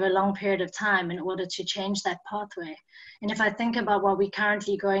repeated over a long period of time in order to change that pathway. And if I think about what we're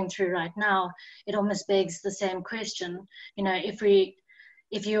currently going through right now, it almost begs the same question. You know, if we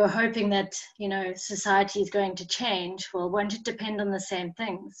if you are hoping that, you know, society is going to change, well, won't it depend on the same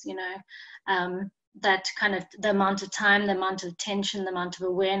things, you know? That kind of the amount of time, the amount of attention, the amount of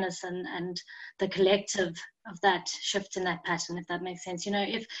awareness, and the collective of that shift in that pattern, if that makes sense. You know,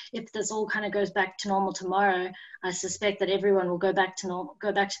 if this all kind of goes back to normal tomorrow, I suspect that everyone will go back to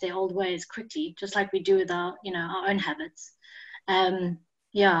their old ways quickly, just like we do with our, you know, our own habits.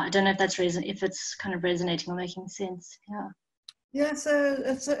 Yeah, I don't know if that's if it's kind of resonating or making sense. Yeah. Yeah, so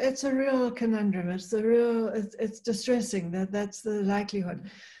it's a real conundrum. It's distressing that's the likelihood.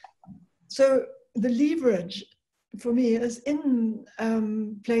 So the leverage for me is in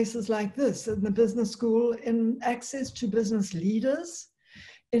places like this, in the business school, in access to business leaders,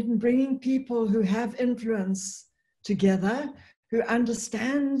 in bringing people who have influence together, who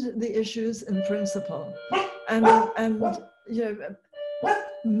understand the issues in principle, and you know,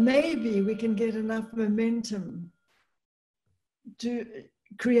 maybe we can get enough momentum to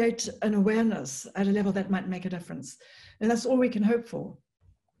create an awareness at a level that might make a difference, and that's all we can hope for.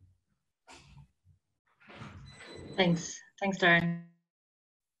 Thanks, Dorrian.